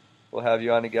have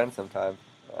you on again sometime.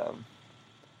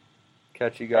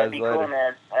 Catch you guys That'd be later. Cool,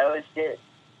 man. I always did.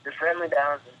 The friendly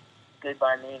balance is good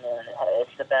by me, man.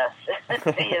 It's the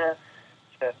best. You know?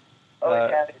 So, always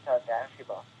happy to talk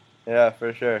basketball. Yeah,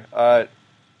 for sure. All right.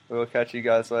 We'll catch you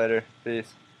guys later.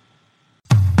 Peace.